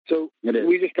 So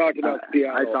we just talked about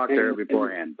Seattle. I talked to her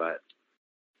beforehand, but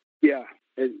yeah,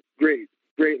 great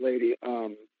lady.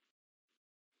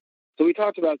 So we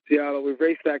talked about Seattle. We've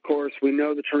raced that course. We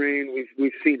know the terrain.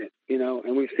 We've seen it,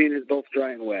 and we've seen it both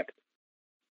dry and wet.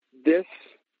 This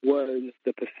was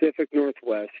the Pacific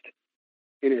Northwest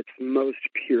in its most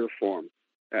pure form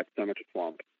at Summit to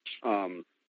Swamp.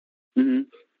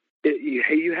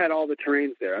 You had all the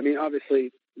terrains there. I mean,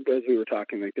 obviously, as we were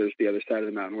talking, like there's the other side of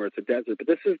the mountain where it's a desert, but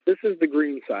this is the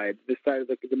green side, this side of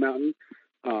the mountain,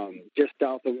 just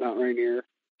south of Mount Rainier.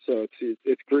 So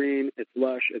it's green, it's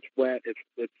lush, it's wet,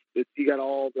 it's you got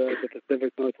all the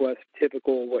Pacific Northwest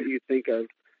typical what you think of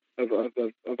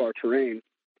our terrain.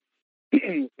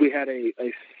 We had a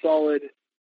solid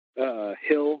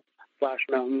hill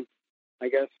 / mountain, I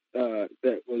guess,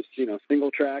 that was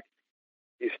single track.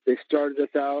 They started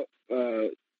us out,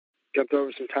 jumped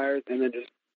over some tires, and then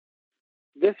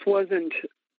this wasn't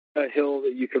a hill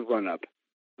that you could run up.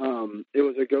 It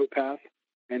was a goat path,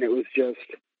 and it was just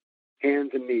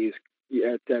hands and knees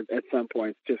at some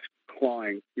points, just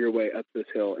clawing your way up this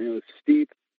hill. And it was steep,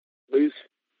 loose.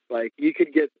 Like, you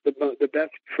could get the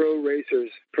best pro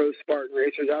Spartan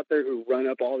racers out there who run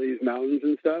up all these mountains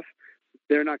and stuff.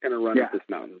 They're not going to run up this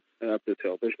mountain, up this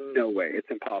hill. There's no way.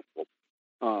 It's impossible.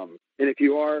 And if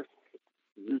you are,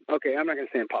 okay, I'm not going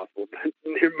to say impossible, but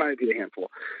there might be a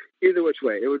handful. Either which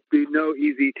way, it would be no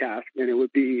easy task, and it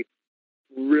would be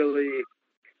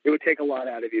it would take a lot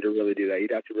out of you to really do that.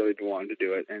 You'd have to really be wanting to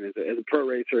do it. And as a pro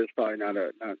racer, it's probably not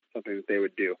something that they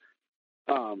would do.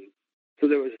 So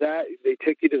there was that. They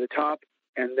took you to the top,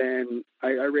 and then I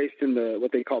raced in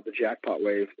what they call the jackpot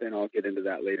wave, and I'll get into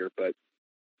that later. But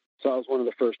so I was one of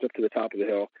the first up to the top of the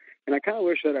hill. And I kind of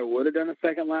wish that I would have done a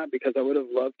second lap, because I would have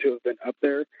loved to have been up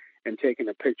there and taken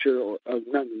a picture, or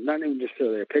not even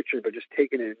necessarily a picture, but just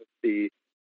taken in the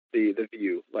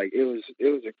view. Like, it was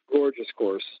a gorgeous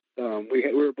course.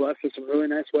 We were blessed with some really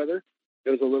nice weather. It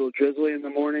was a little drizzly in the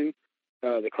morning.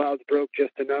 The clouds broke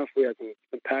just enough. We had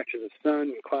some patches of sun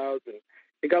and clouds, and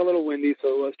it got a little windy, so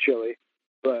it was chilly.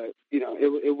 But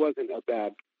it wasn't a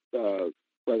bad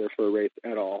weather for a race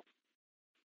at all.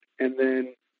 And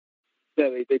then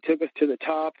they took us to the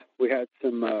top. We had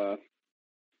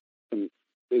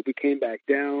we came back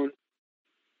down,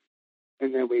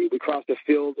 and then we crossed a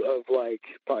field of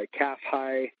probably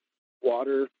calf-high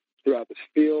water throughout this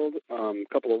field, a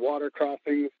couple of water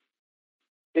crossings.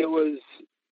 It was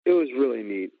really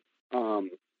neat.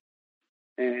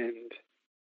 And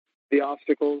the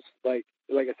obstacles, like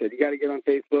I said, you got to get on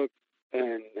Facebook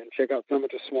and check out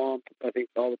Summit to Swamp. I think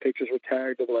all the pictures were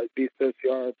tagged. Otherwise, Beast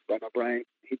OCR, I know Brian,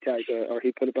 he tagged or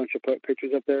he put a bunch of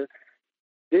pictures up there.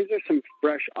 These are some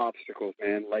fresh obstacles,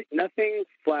 man. Like, nothing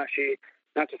flashy.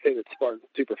 Not to say that Spartan's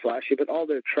super flashy, but all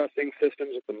their trussing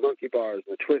systems with the monkey bars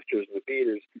and the twisters and the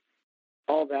beaters,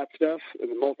 all that stuff,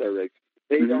 and the multi-rigs,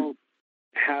 they don't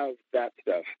have that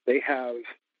stuff. They have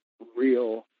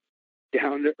real,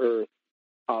 down-to-earth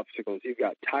obstacles. You've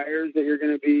got tires that you're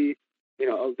going to be,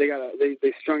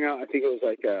 they strung out, I think it was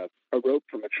like a rope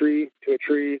from a tree to a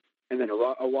tree, and then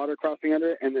a water crossing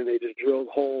under it, and then they just drilled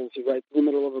holes right in the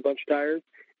middle of a bunch of tires,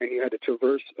 and you had to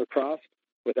traverse across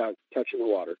without touching the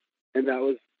water. And that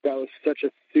was such a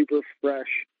super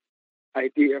fresh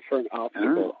idea for an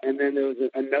obstacle. And then there was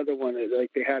another one that,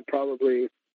 they had probably,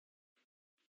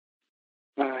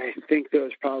 I think there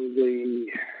was probably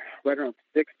right around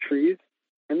 6 trees,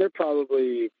 and they're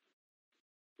probably,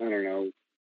 I don't know,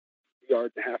 1.5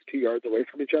 yards, 2 yards away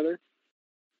from each other.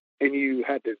 And you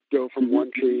had to go from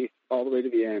one tree all the way to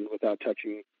the end without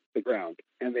touching the ground.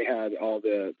 And they had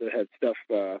had stuff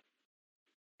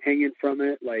hanging from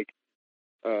it, like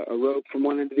a rope from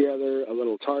one end to the other, a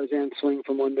little Tarzan swing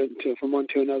from one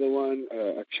to another one,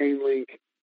 a chain link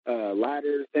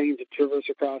ladder thing to traverse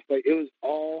across. Like, it was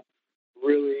all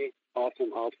really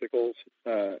awesome obstacles.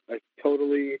 A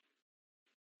totally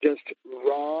just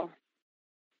raw,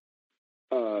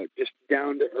 just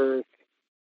down to earth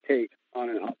take on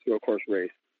an obstacle course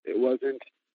race. It wasn't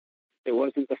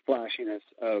the flashiness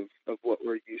of what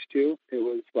we're used to. It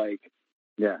was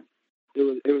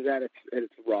it was at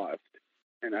its rawest.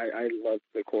 And I loved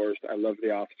the course. I loved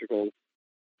the obstacles.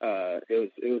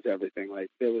 It was everything. Like,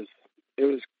 it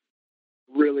was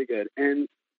really good. And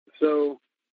so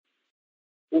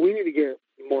we need to get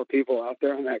more people out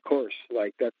there on that course.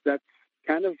 Like, that's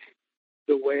kind of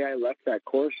the way I left that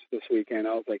course this weekend.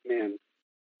 I was like, man,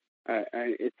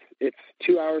 it's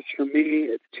 2 hours from me.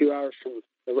 It's 2 hours from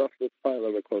the rough. It's probably a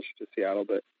little bit closer to Seattle,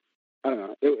 but I don't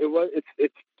know.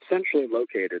 It's centrally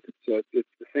located, so it's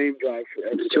the same drive for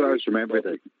everybody. It's 2 hours from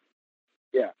everything.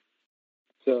 Yeah.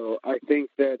 So I think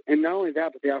that, and not only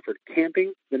that, but they offered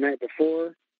camping the night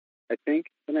before. I think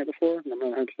the night before. I'm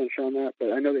not 100% sure on that,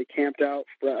 but I know they camped out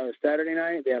for Saturday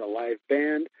night. They had a live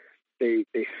band. They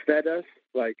fed us,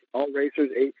 like, all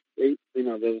racers ate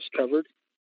those covered,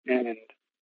 and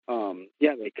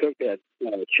they cooked. They had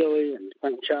chili and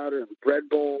clam chowder and bread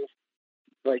bowls.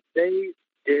 Like, they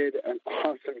did an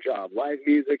awesome job. Live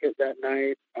music at that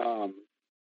night.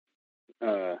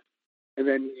 And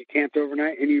then you camped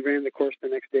overnight and you ran the course the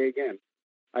next day again.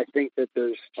 I think that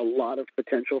there's a lot of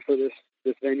potential for this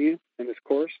venue and this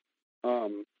course.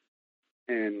 And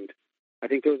I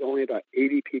think there was only about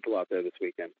 80 people out there this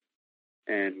weekend.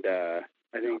 And I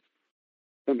think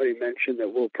somebody mentioned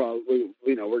that we'll probably,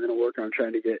 we're going to work on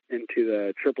trying to get into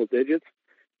the triple digits.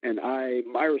 And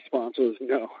my response was,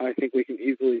 no, I think we can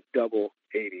easily double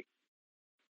 80.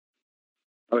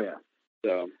 Oh, yeah.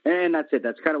 So, and that's it.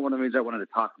 That's kind of one of the things I wanted to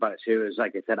talk about too. Is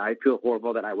like I said, I feel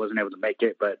horrible that I wasn't able to make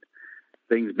it, but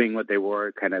things being what they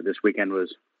were, kind of this weekend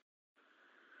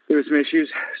there was some issues.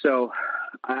 So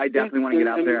I definitely want to get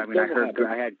out there. I mean,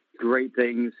 I had great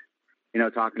things,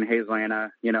 talking to Hazel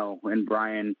Anna, and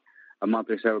Brian a month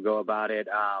or so ago about it.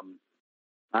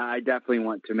 I definitely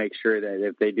want to make sure that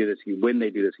if they do this, when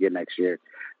they do this again next year,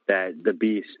 that the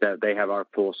Beast, that they have our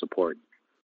full support,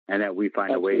 and that we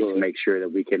find Absolutely. a way to make sure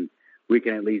that we can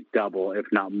at least double, if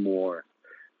not more,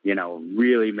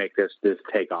 really make this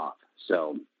take off.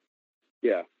 So,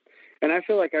 yeah. And I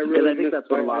feel like I think that's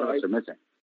what a lot of us are missing.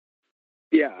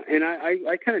 Yeah. And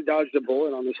I kind of dodged a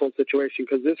bullet on this whole situation,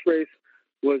 because this race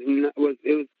was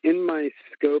in my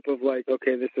scope of like,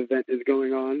 okay, this event is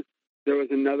going on. There was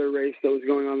another race that was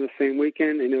going on the same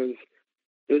weekend, and it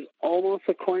was almost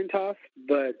a coin toss,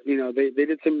 but they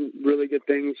did some really good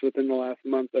things within the last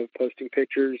month of posting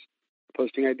pictures,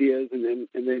 posting ideas, and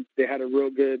they had a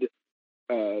real good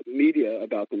media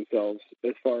about themselves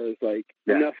as far as like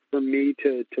enough for me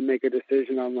to make a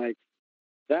decision on like,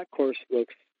 that course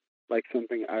looks like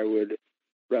something I would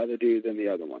rather do than the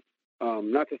other one.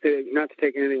 Not to take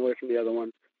anything away from the other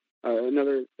one.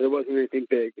 There wasn't anything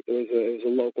big. It was a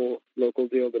local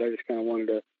deal, but I just kind of wanted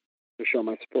to show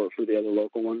my support for the other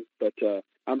local one. But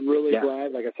I'm really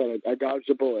glad. Like I said, I dodged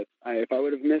a bullet. If I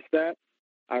would have missed that,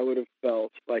 I would have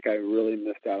felt like I really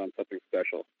missed out on something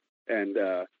special. And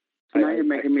so now you're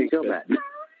making me feel bad.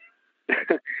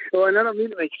 Well, and I don't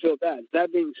mean to make you feel bad.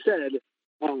 That being said,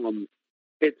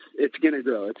 it's going to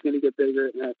grow. It's going to get bigger,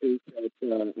 and I think that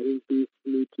I think we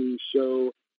need to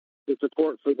show the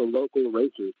support for the local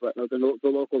racers, but the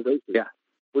local racers. Yeah,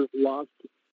 we've lost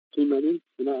too many,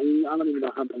 and I don't even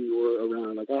know how many were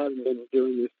around. Like, I haven't been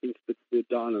doing this since the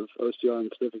dawn of OCR in the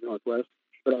Pacific Northwest,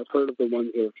 but I've heard of the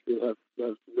ones who have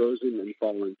risen and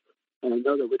fallen, and I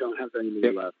know that we don't have very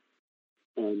many left.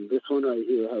 And this one right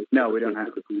here has we don't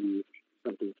have to be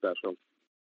something special.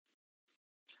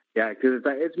 Yeah, because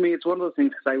it's one of those things.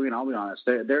 Because I'll be honest,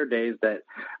 there are days that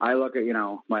I look at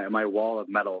my wall of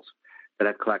medals that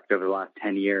I've collected over the last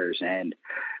 10 years, and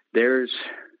there's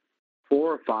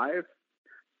 4 or 5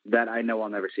 that I know I'll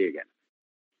never see again.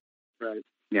 Right.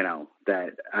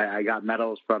 That I got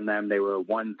medals from them. They were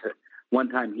one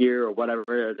time here or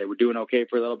whatever. They were doing okay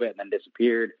for a little bit and then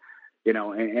disappeared.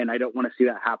 And I don't want to see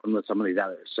that happen with some of these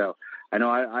others. So I know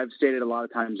I've stated a lot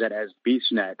of times that as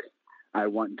BeastNet, I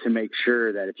want to make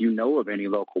sure that if you know of any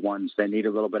local ones that need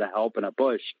a little bit of help and a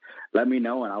push, let me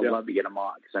know, and I'll love to get them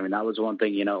on. Because, that was one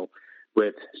thing,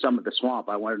 with some of the swamp,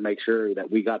 I wanted to make sure that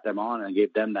we got them on and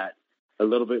gave them that a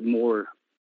little bit more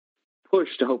push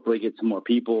to hopefully get some more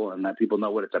people and let people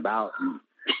know what it's about. And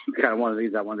kind of one of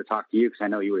these I wanted to talk to you because I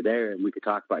know you were there, and we could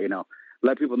talk about,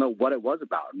 let people know what it was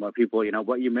about and what people,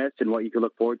 what you missed and what you could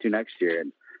look forward to next year.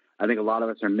 And I think a lot of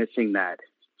us are missing that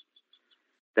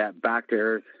back to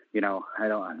earth, the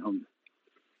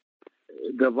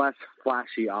less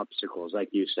flashy obstacles,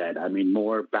 like you said.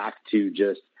 More back to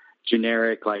just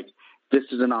generic, like, this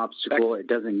is an obstacle. It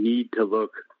doesn't need to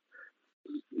look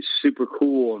super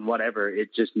cool and whatever.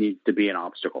 It just needs to be an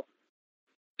obstacle.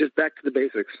 Just back to the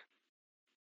basics.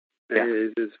 Yeah.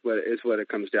 Is what it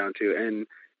comes down to. And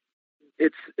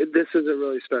this is a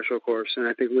really special course, and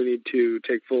I think we need to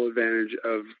take full advantage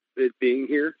of it being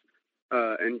here.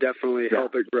 And definitely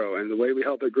help it grow. And the way we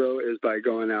help it grow is by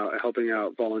going out, helping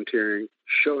out, volunteering,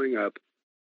 showing up,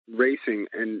 racing,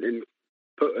 and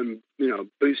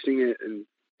boosting it and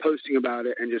posting about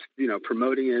it, and just,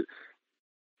 promoting it,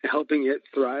 helping it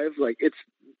thrive. Like, it's,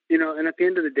 and at the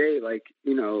end of the day, like,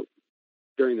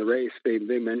 during the race, they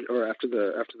mentioned, or after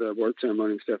the award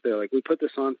ceremony and stuff, they're like, we put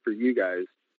this on for you guys.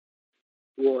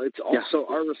 Well, it's also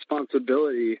our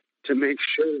responsibility to make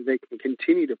sure they can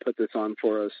continue to put this on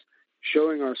for us,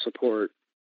 showing our support.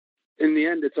 In the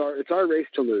end, it's our race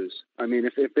to lose.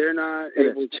 If they're not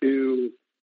able to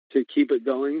keep it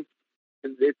going,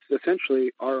 it's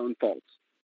essentially our own fault.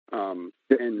 And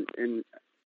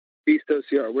Beast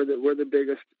OCR, we're the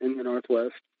biggest in the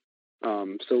Northwest.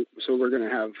 So we're going to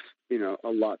have,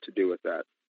 a lot to do with that.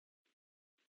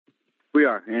 We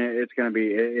are, and it's going to be,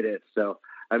 it is. So,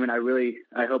 I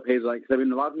hope Hazel, because a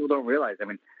lot of people don't realize,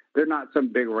 they're not some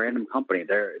big random company.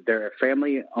 They're a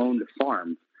family-owned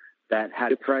farm that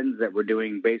had friends that were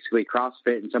doing basically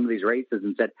CrossFit and some of these races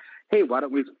and said, hey, why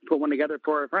don't we put one together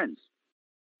for our friends?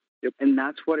 Yep. And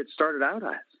that's what it started out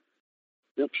as.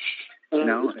 Yep. And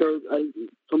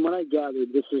from what I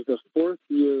gathered, this is the 4th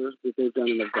year that they've done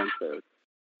an event there.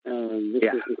 And this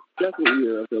is the 2nd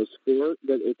year of those 4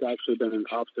 that it's actually been an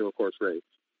obstacle course race.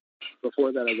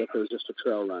 Before that, I guess it was just a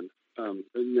trail run. I'm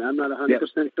not 100%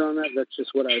 sure on that. That's just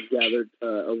what I've gathered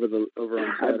over on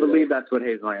Saturday. I believe that's what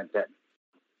Hazelland said.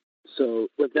 So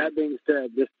with that being said,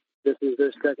 this is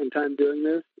their 2nd time doing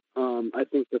this. I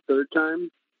think the 3rd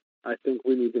time, I think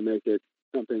we need to make it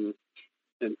something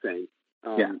insane.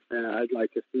 And I'd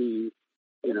like to see,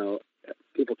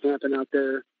 people camping out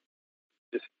there.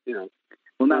 Just,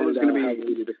 well, that was going to be how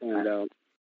we need to find out.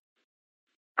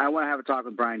 I want to have a talk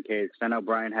with Brian Case. I know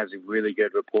Brian has a really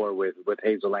good rapport with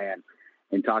Hazelland,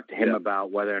 and talk to him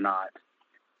about whether or not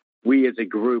we as a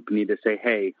group need to say,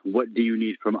 hey, what do you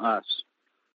need from us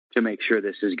to make sure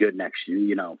this is good next year?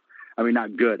 I mean,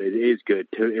 not good. It is good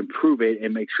to improve it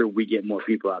and make sure we get more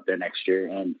people out there next year.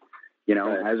 And,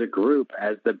 as a group,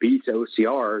 as the Beast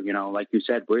OCR, like you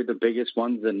said, we're the biggest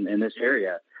ones in this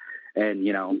area. And,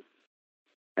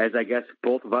 as I guess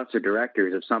both of us are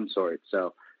directors of some sort.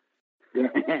 So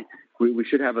we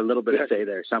should have a little bit of say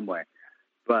there somewhere.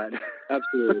 But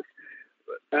absolutely.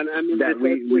 And I mean, that's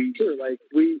true. Like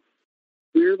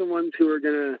we're the ones who are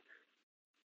going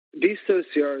to, Beast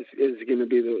OCR is going to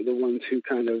be the ones who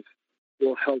kind of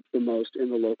will help the most in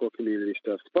the local community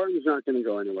stuff. Spartan's not going to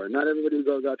go anywhere. Not everybody who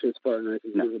goes out to a Spartan race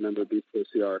is a member of Beast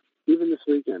OCR. Even this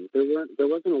weekend, there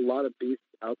wasn't a lot of Beasts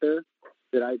out there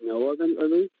that I know of,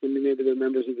 at least. I mean, maybe they're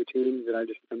members of the team that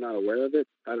I'm not aware of it.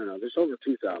 I don't know. There's over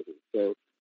 2,000. So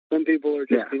some people are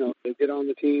just, they get on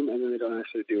the team and then they don't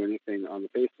actually do anything on the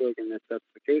Facebook. And if that's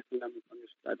the case, then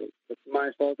it's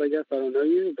my fault, I guess. I don't know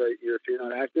you, but if you're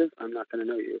not active, I'm not going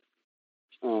to know you.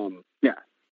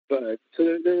 But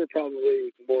so there were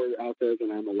probably more out there than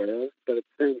I'm aware of. But at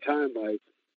the same time,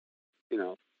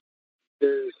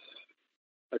 there's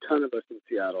a ton of us in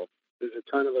Seattle. There's a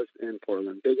ton of us in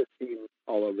Portland. Biggest team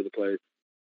all over the place.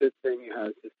 This thing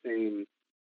has the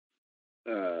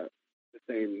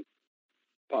same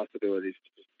possibilities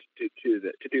to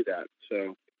do that.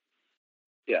 So,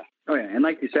 yeah. Oh yeah, and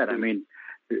like you said, I mean,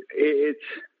 it's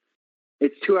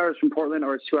 2 hours from Portland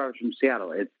or it's 2 hours from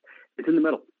Seattle. It's in the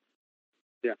middle.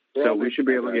 Yeah. So we should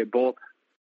be able to get both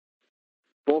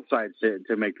sides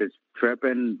to make this trip,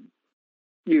 and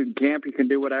you can camp, you can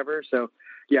do whatever. So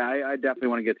yeah, I definitely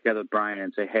want to get together with Brian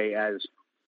and say, hey, as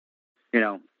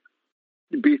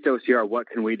Beast OCR, what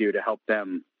can we do to help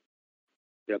them?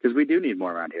 Because we do need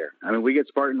more around here. I mean, we get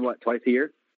Spartan twice a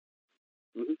year.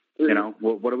 Mm-hmm.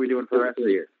 What are we doing for the rest of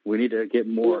the year? We need to get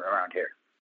more around here.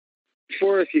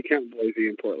 Or if you count Boise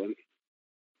and Portland.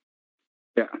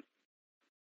 Yeah.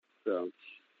 So,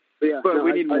 but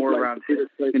we need more around,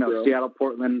 Seattle,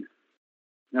 Portland.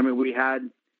 I mean, we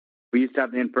used to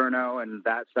have the Inferno and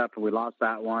that stuff, and we lost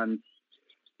that one.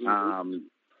 Mm-hmm.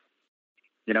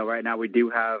 Right now we do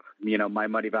have, My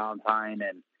Muddy Valentine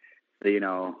and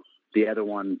the other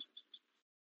one,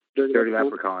 Dirty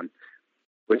Leprechaun,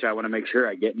 which I want to make sure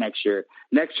I get next year.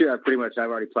 Next year, I've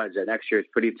already pledged that. Next year it's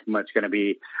pretty much going to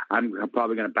be, I'm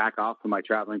probably going to back off from my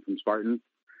traveling from Spartan,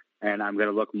 and I'm going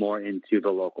to look more into the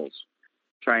locals,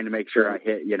 trying to make sure I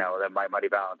hit, the My Muddy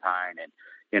Valentine and,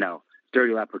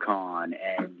 Dirty Leprechaun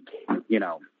and,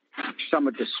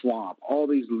 Summit to Swamp, all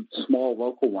these small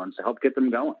local ones to help get them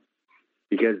going.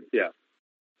 Because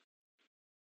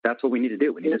that's what we need to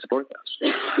do. We need to support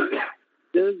those.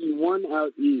 There's one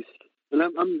out east, and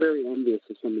I'm very envious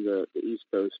of some of the East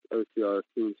Coast OCR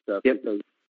doing stuff because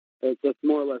that's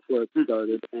more or less where it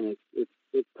started, and it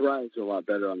thrives a lot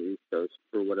better on the East Coast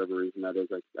for whatever reason that is.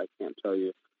 I can't tell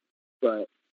you, but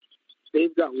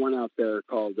they've got one out there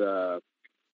called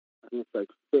I think it's like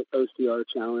Fit OCR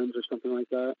Challenge or something like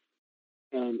that,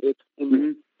 and it's in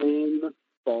the same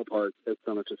ballpark as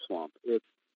Summit to Swamp. It's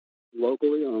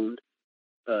locally owned.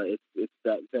 It's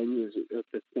that venue. It's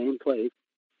the same place.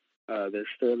 There's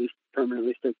fairly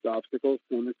permanently fixed obstacles.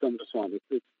 Same as Summit to Swamp.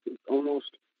 It's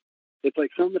almost. It's like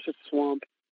Summit to Swamp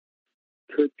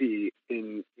could be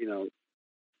in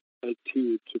like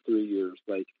 2 to 3 years.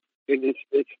 Like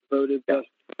it's voted best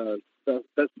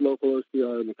local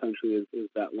OCR in the country is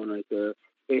that one right there.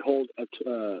 They hold a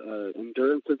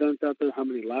endurance event out there. How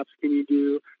many laps can you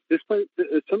do? This place,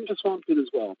 Summit to Swamp did as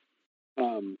well.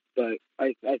 But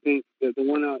I think the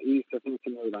one out east, I think it's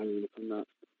in Rhode Island, if I'm not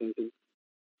mistaken.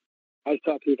 I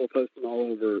saw people posting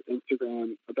all over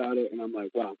Instagram about it, and I'm like,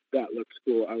 wow, that looks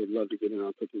cool. I would love to get in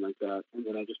on something like that. And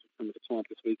then I just come to the Swamp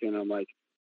this weekend, and I'm like,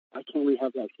 why can't we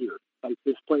have that here? Like,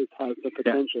 this place has the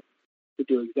potential to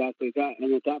do exactly that.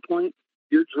 And at that point,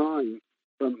 you're drawing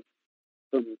from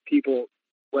people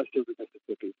west of the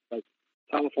Mississippi, like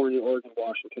California, Oregon,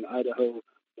 Washington, Idaho,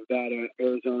 Nevada,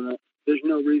 Arizona. There's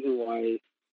no reason why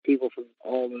people from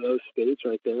all of those states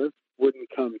right there wouldn't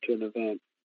come to an event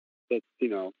that's,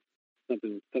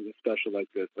 something special like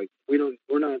this. Like,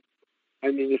 we're not,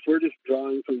 I mean, if we're just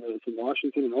drawing from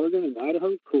Washington and Oregon and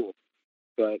Idaho, cool.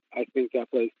 But I think that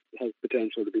place has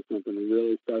potential to be something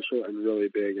really special and really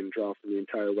big and draw from the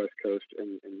entire West Coast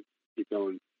and keep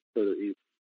going further east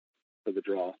for the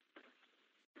draw.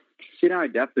 I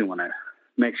definitely want to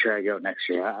make sure I go next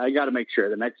year. I got to make sure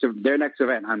their next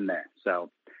event, I'm there. So,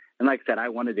 and like I said, I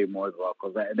want to do more of the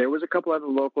locals. There was a couple other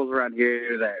locals around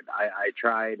here that I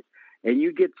tried, and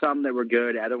you get some that were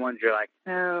good. Other ones you're like,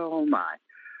 oh my.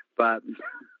 But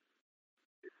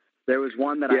there was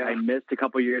one that I missed a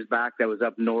couple years back that was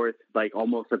up north, like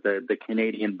almost at the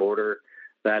Canadian border,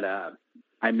 that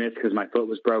I missed because my foot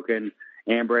was broken.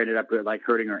 Amber ended up like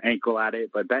hurting her ankle at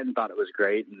it, but Benton thought it was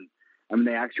great. And I mean,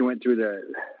 they actually went through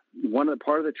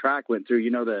part of the track went through,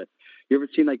 you ever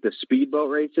seen like the speedboat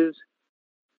races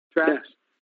tracks?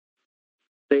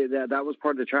 Yeah. That was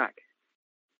part of the track.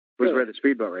 Was really? Where the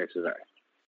speedboat races are.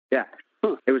 Yeah.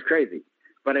 Huh. It was crazy.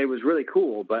 But it was really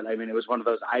cool. But, I mean, it was one of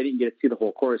those, I didn't get to see the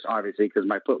whole course, obviously, because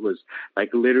my foot was, like,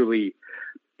 literally,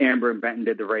 Amber and Benton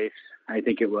did the race. I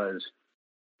think it was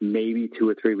maybe 2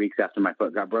 or 3 weeks after my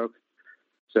foot got broke.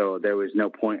 So there was no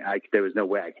point, there was no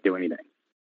way I could do anything.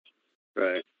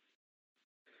 Right.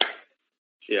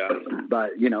 Yeah.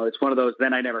 But, it's one of those,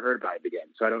 then I never heard about it again.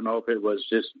 So I don't know if it was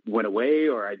just went away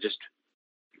or I just,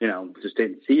 just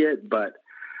didn't see it. But,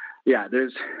 yeah,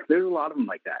 there's a lot of them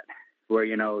like that. Where,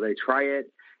 they try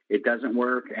it, it doesn't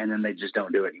work, and then they just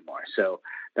don't do it anymore. So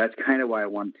that's kind of why I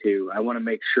want to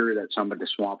make sure that Summit to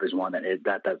Swamp is one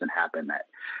that doesn't happen, that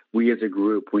we as a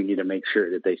group, we need to make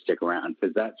sure that they stick around,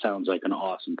 because that sounds like an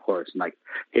awesome course. And like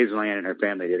Hazel Ann and her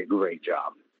family did a great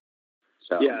job.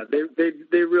 So yeah,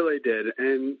 they really did.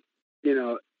 And,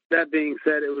 that being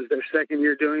said, it was their second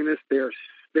year doing this.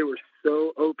 They were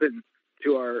so open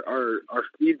to our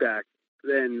feedback.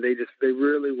 Then they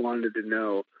really wanted to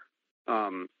know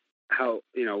how,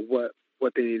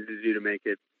 what they needed to do to make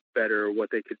it better, what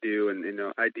they could do, and,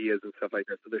 ideas and stuff like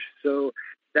that. So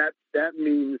that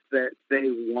means that they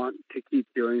want to keep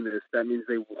doing this. That means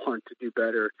they want to do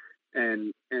better.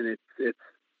 And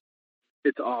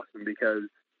it's awesome because,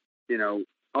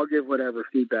 I'll give whatever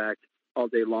feedback all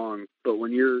day long, but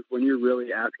when you're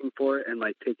really asking for it and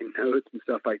like taking notes and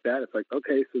stuff like that, it's like,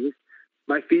 okay, so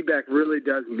my feedback really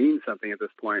does mean something at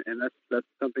this point. And that's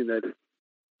something that,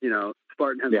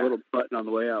 Spartan has a little button on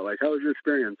the way out, like, how was your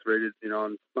experience rated,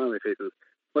 on smiley faces,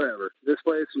 whatever. This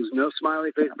place was no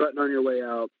smiley face button on your way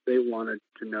out. They wanted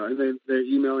to know, and they're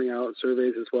emailing out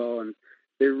surveys as well, and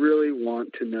they really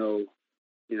want to know,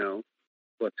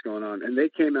 what's going on. And they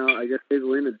came out, I guess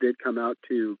Hazelina did come out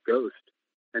to Ghost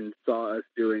and saw us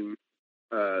doing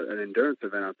an endurance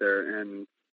event out there, and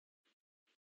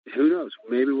who knows,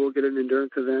 maybe we'll get an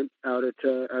endurance event out at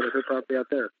her property out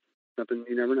there. Something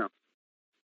you never know.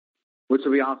 Which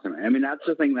would be awesome. I mean, that's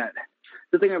the thing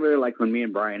I really liked when me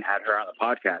and Brian had her on the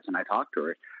podcast and I talked to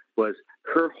her, was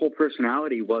her whole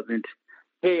personality wasn't,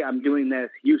 hey, I'm doing this,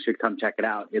 you should come check it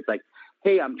out. It's like,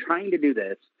 hey, I'm trying to do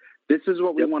this. This is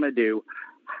what we want to do.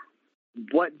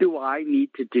 What do I need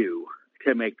to do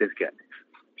to make this good?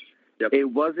 Yep. It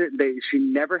wasn't, she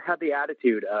never had the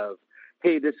attitude of,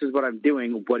 hey, this is what I'm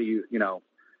doing. What do you,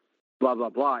 blah, blah,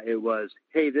 blah. It was,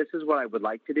 hey, this is what I would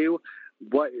like to do.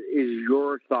 What is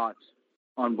your thoughts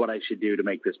on what I should do to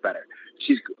make this better?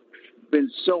 She's been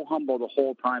so humble the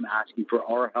whole time, asking for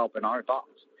our help and our thoughts,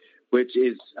 which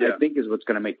is, I think, is what's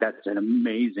going to make that an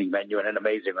amazing venue and an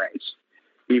amazing race,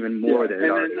 even more than it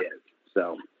already is.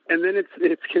 So, and then it's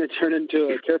going to turn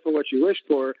into a careful what you wish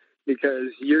for, because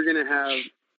you're going to have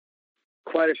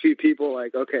quite a few people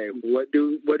like, okay, what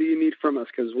do you need from us?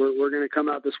 Because we're going to come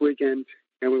out this weekend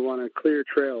and we want to clear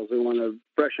trails. We want to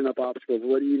freshen up obstacles.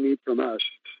 What do you need from us?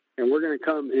 And we're going to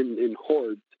come in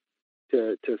hordes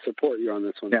to support you on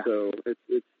this one. Yeah. So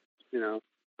it's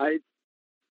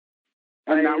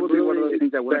and that would be one of those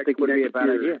things I wouldn't think would be a bad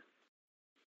idea.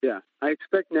 Yeah, I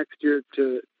expect next year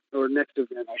or next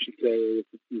event, I should say,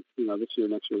 this year,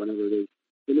 next year, whenever it is,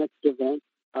 the next event,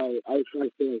 I feel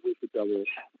like we should double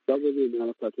the amount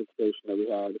of participation that we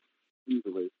had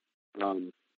easily.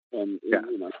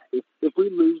 If we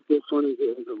lose this one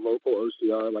as a local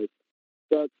OCR, like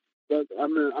that,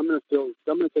 I'm gonna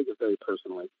take it very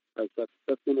personally. Like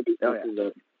that's gonna be something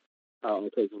that I'll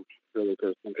take it really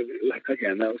personally. Like,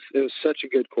 again, it was such a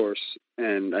good course,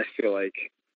 and I feel like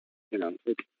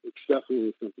it's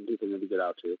definitely something people need to get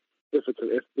out to if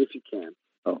you can.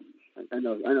 Oh, I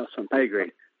know. Sometimes I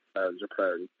agree. Your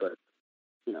priority, but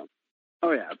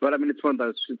Oh, yeah. But, I mean, it's one of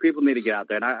those – people need to get out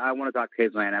there. And I want to talk to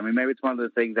Hazel Ann. I mean, maybe it's one of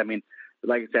those things – I mean,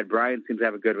 like I said, Brian seems to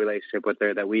have a good relationship with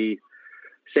her that we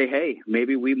say, hey,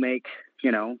 maybe we make,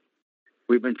 you know,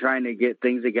 we've been trying to get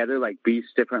things together like Beast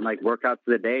different like workouts of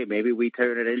the day. Maybe we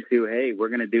turn it into, hey, we're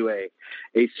going to do a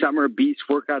summer Beast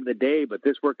workout of the day, but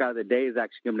this workout of the day is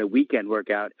actually going to be a weekend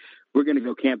workout. We're going to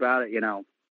go camp out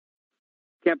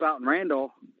in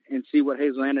Randall and see what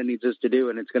Hazel Ann needs us to do.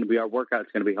 And it's going to be our workout.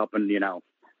 It's going to be helping, you know,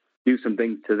 do some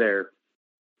things to their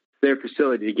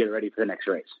facility to get ready for the next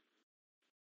race.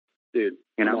 Dude,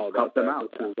 you know, help them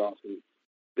out. That sounds awesome.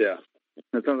 Yeah.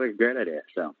 That sounds like a great idea.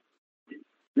 So,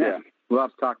 yeah. We'll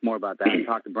have to talk more about that and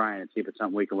talk to Brian and see if it's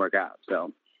something we can work out.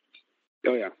 So,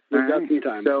 oh, yeah. We've got some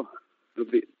time. So,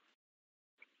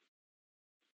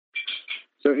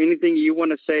 anything you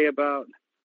want to say about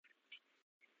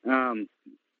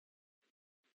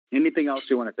anything else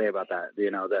you want to say about that,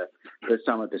 you know, the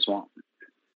Summit the Swamp?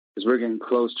 Because we're getting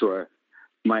close to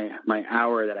my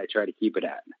hour that I try to keep it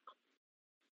at.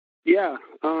 Yeah,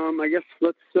 I guess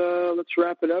let's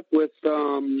wrap it up with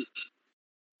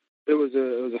it was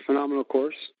a phenomenal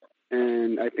course,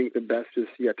 and I think the best is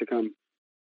yet to come.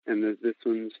 And this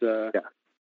one's the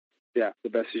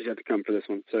best is yet to come for this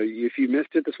one. So if you missed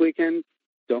it this weekend,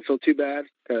 don't feel too bad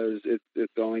because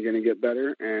it's only going to get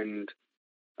better. And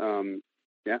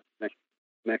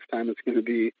next time it's going to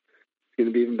be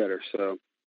even better. So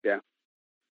yeah,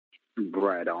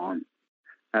 right on.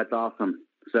 That's awesome.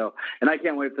 So, and I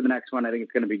can't wait for the next one. I think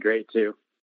it's going to be great too.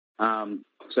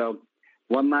 So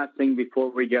one last thing before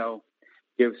we go,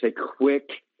 give us a quick,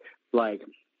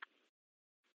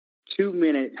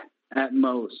 2-minute at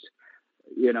most,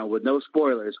 you know, with no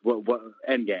spoilers. What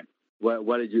Endgame?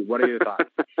 What are your thoughts?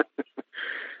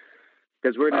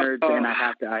 Because we're nerds, and I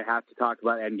have to talk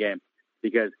about Endgame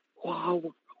because wow.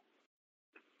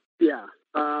 Yeah,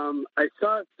 I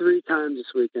saw it 3 times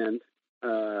this weekend,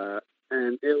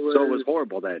 and it was. So it was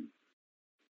horrible then.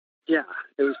 Yeah,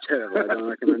 it was terrible. I don't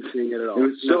recommend seeing it at all. It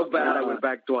was so bad. I went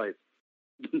back twice.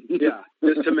 Yeah,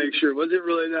 just to make sure. Was it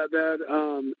really that bad?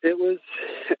 It was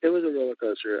a roller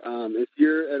coaster. If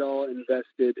you're at all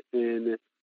invested in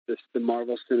the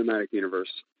Marvel Cinematic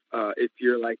Universe, if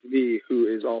you're like me, who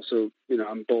is also, you know,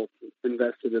 I'm both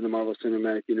invested in the Marvel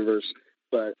Cinematic Universe,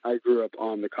 but I grew up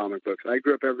on the comic books. I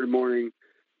grew up every morning,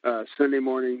 Sunday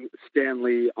morning, Stan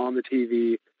Lee on the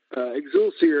TV,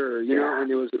 Excelsior, you know,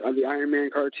 and it was the Iron Man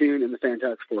cartoon and the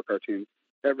Fantastic Four cartoon.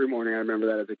 Every morning, I remember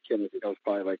that as a kid. I think I was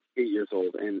probably 8 years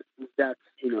old, and that's,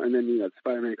 you know, and then, you know,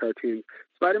 Spider-Man cartoons.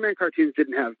 Spider-Man cartoons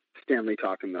didn't have Stan Lee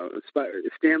talking, though.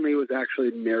 Stan Lee was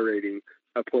actually narrating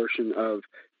a portion of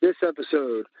this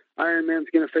episode. Iron Man's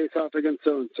going to face off against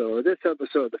so-and-so, or this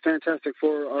episode, the Fantastic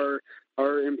Four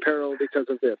are in peril because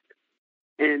of this.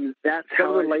 And that's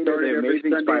how it started every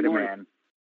Sunday morning.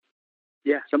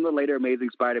 Yeah. Some of the later Amazing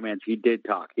Spider-Mans, he did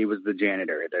talk. He was the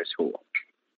janitor at their school.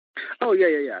 Oh,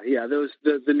 yeah. Those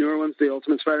the newer ones, the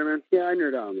Ultimate Spider-Man. Yeah, I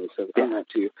nerd out on those stuff. On that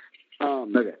too.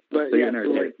 Okay. But so yeah,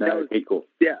 that was cool.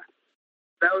 Yeah,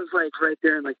 that was right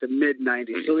there in the mid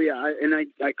 '90s. So yeah,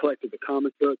 I collected the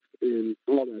comic books and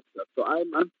all that stuff. So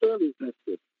I'm fairly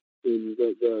invested in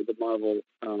the Marvel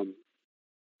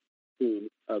scene,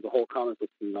 the whole comic book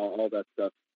scene, all that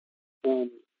stuff.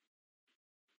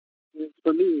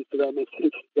 For me, so that makes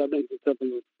it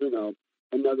something, you know,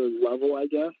 another level, I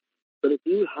guess. But if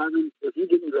you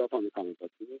didn't grow up on the comic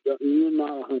books, you're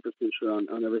not 100% sure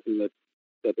on everything that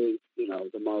is, you know,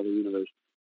 the Marvel universe,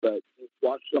 but you've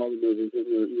watched all the movies and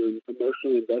you're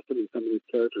emotionally invested in some of these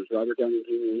characters. Robert Downey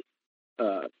Jr.,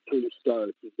 Tony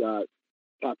Stark, you've got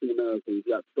Captain America, you've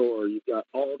got Thor, you've got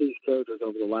all these characters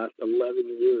over the last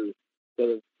 11 years that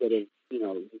have you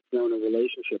know, grown a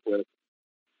relationship with.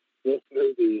 This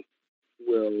movie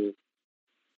will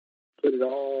put it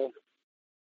all.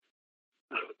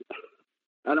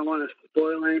 I don't want to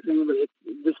spoil anything, but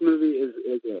this movie is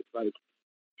it.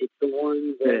 It's the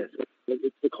one that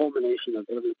it's the culmination of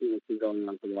everything that's been going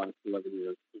on for the last 11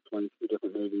 years. 22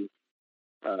 different movies,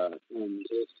 and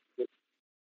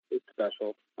it's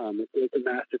special. It's a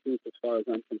masterpiece as far as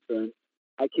I'm concerned.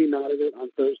 I came out of it on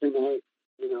Thursday night,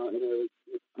 you know, and it was,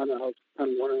 I don't know, I was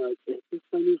kind of wondering, is this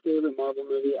my new favorite Marvel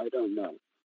movie? I don't know.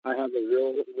 I have a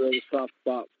real soft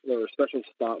spot or a special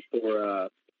spot for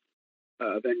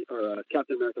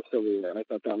Captain America Civil War. I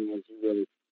thought that one was really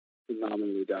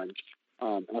phenomenally done.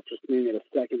 After seeing it a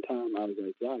second time, I was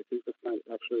like, yeah, I think this might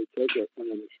actually take it. And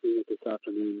then seeing it this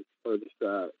afternoon, or this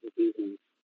evening,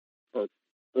 or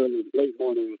late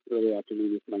morning, early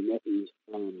afternoon with my nephews,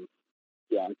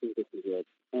 yeah, I think this is it.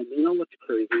 And you know what's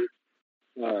crazy?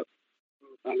 I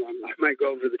might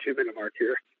go over the 2-minute mark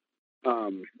here.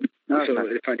 So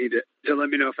if I need to let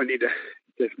me know if I need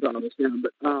to follow this down.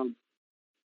 But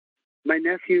my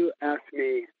nephew asked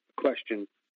me a question.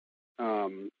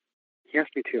 He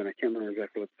asked me two, and I can't remember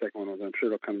exactly what the second one was. I'm sure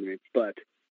it'll come to me. But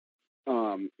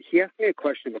he asked me a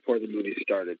question before the movie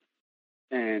started,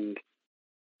 and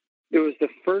it was the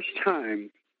first time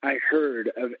I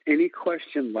heard of any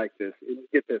question like this. And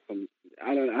get this, and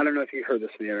I don't know if you heard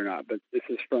this one yet or not, but this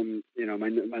is from my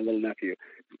little nephew.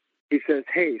 He says,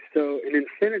 "Hey, so in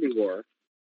Infinity War,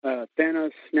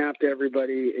 Thanos snapped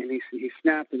everybody, and he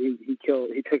snapped and he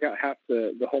took out half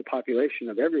the whole population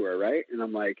of everywhere, right?" And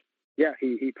I'm like, "Yeah,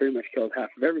 he pretty much killed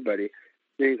half of everybody."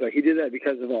 And he's like, "He did that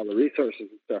because of all the resources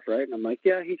and stuff, right?" And I'm like,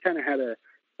 "Yeah, he kind of had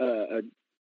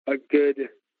a good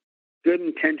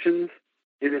intentions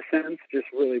in a sense, just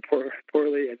really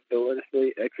poorly and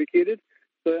villainously executed."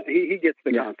 So he gets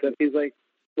the concept. He's like,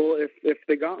 "Well, if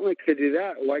the Gauntlet could do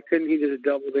that, why couldn't he just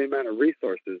double the amount of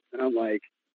resources?" And I'm like,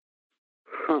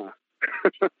 "Huh."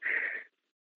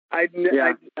 I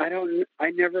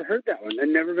never heard that one. I've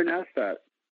never been asked that.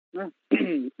 No.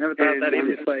 Never thought that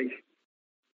either. It's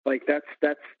like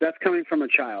that's coming from a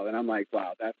child, and I'm like,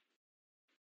 wow,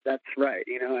 that's right,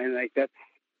 and like that's.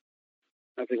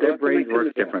 I think their brains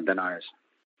work different than ours.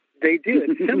 They do.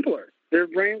 It's simpler. Their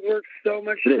brains work so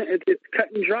much. It's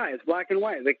cut and dry. It's black and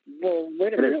white. Like, well,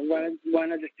 wait a minute. Why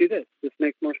not just do this? This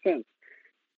makes more sense.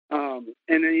 And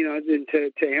then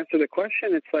to answer the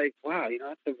question, it's like, wow,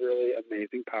 that's a really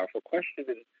amazing, powerful question.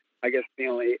 And I guess the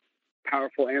only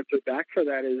powerful answer back for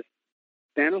that is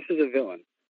Thanos is a villain.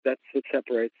 That's what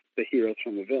separates the heroes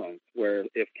from the villains. Where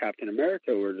if Captain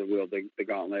America were to wield the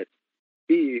gauntlet,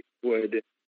 he would,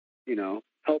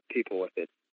 help people with it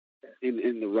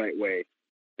in the right way.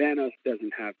 Thanos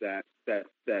doesn't have that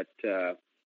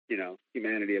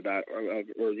humanity about or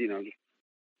just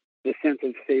the sense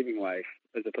of saving life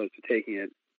as opposed to taking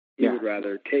it. He would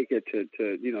rather take it to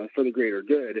for the greater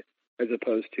good as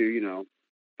opposed to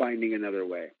finding another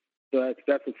way. So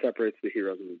that's what separates the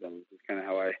heroes and the villains. It's kind of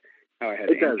how I had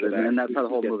to answer that. And that's how the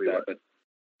whole movie was. But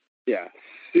yeah,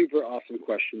 super awesome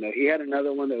question though. He had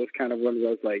another one that was kind of one of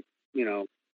those like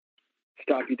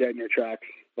stop you dead in your tracks.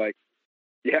 Like,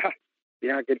 yeah,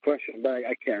 good question, but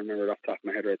I can't remember it off the top of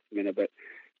my head right this minute. But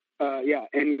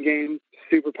Endgame,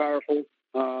 super powerful.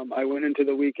 I went into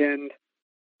the weekend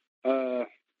on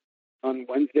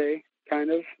Wednesday, kind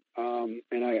of,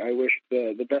 and I wish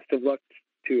the best of luck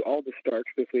to all the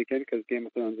Starks this weekend because Game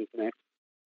of Thrones is next.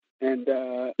 And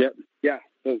so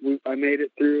I made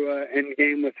it through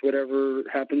Endgame with whatever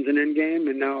happens in Endgame,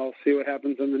 and now I'll see what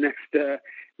happens on the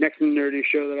next nerdy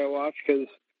show that I watch. Because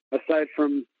aside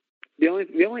from the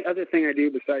only other thing I do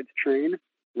besides train,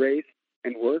 race,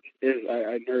 and work is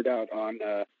I nerd out on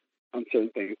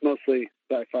certain things, mostly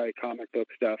sci-fi, comic book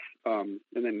stuff, and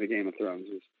then the Game of Thrones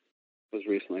was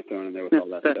recently thrown in there with all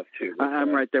that stuff too. But, I'm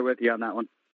right there with you on that one.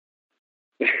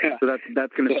 So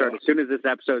that's going to start as soon as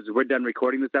we're done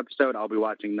recording this episode. I'll be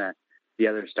watching the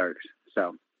other Starks.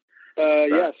 So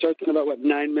it starts in about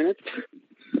 9 minutes.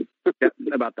 Yeah,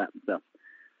 about that. So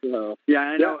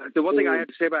I know. The one thing I have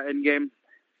to say about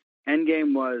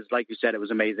Endgame was, like you said, it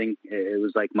was amazing. It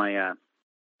was like my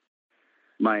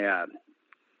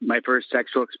first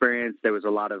sexual experience. There was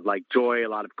a lot of like joy, a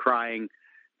lot of crying,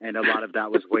 and a lot of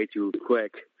that was way too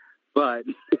quick. But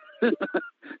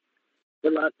the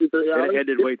last 3 hours? It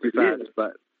ended way too fast.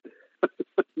 But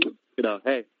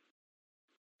hey.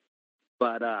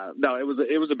 But no, it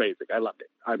was amazing. I loved it.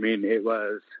 I mean,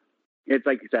 it's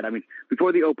like you said. I mean,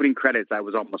 before the opening credits, I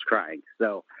was almost crying.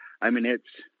 So I mean,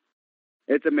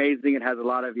 it's amazing. It has a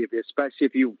lot of, especially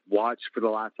if you watch for the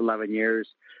last 11 years,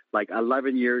 like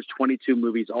 11 years, 22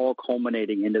 movies, all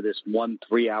culminating into this 1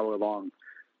 3-hour long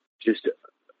just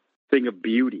thing of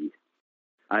beauty.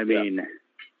 I mean,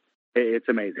 it's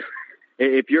amazing.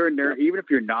 If you're a nerd, even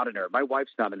if you're not a nerd, my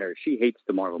wife's not a nerd. She hates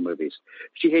the Marvel movies.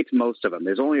 She hates most of them.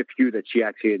 There's only a few that she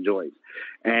actually enjoys,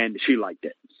 and she liked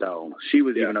it. So she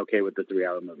was even okay with the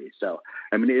 3-hour movie. So,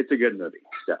 I mean, it's a good movie.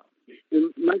 So.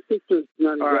 And my sister's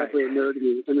not exactly a nerd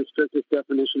in the strictest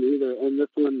definition either, and this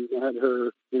one had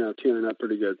her, tearing up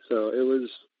pretty good. So it was,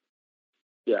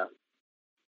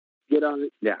 get on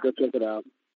it. Yeah. Go check it out.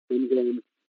 Endgame,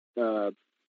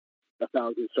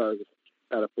 1,000 stars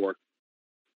out of 4.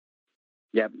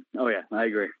 Yep. Oh yeah, I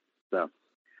agree. So,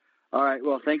 all right.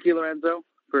 Well, thank you, Lorenzo,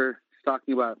 for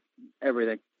talking about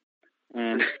everything.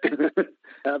 And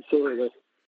absolutely,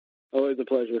 always a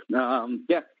pleasure. I'll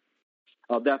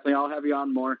have you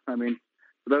on more. I mean,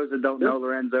 for those that don't know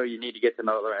Lorenzo, you need to get to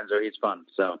know Lorenzo. He's fun.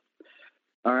 So,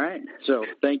 all right. So,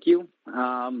 thank you.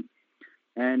 And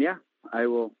I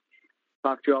will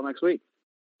talk to you all next week.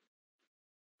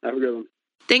 Have a good one.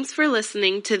 Thanks for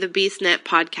listening to the BeastNet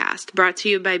podcast, brought to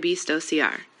you by Beast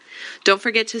OCR. Don't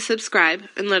forget to subscribe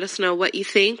and let us know what you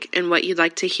think and what you'd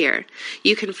like to hear.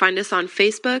 You can find us on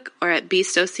Facebook or at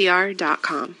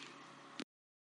beastocr.com.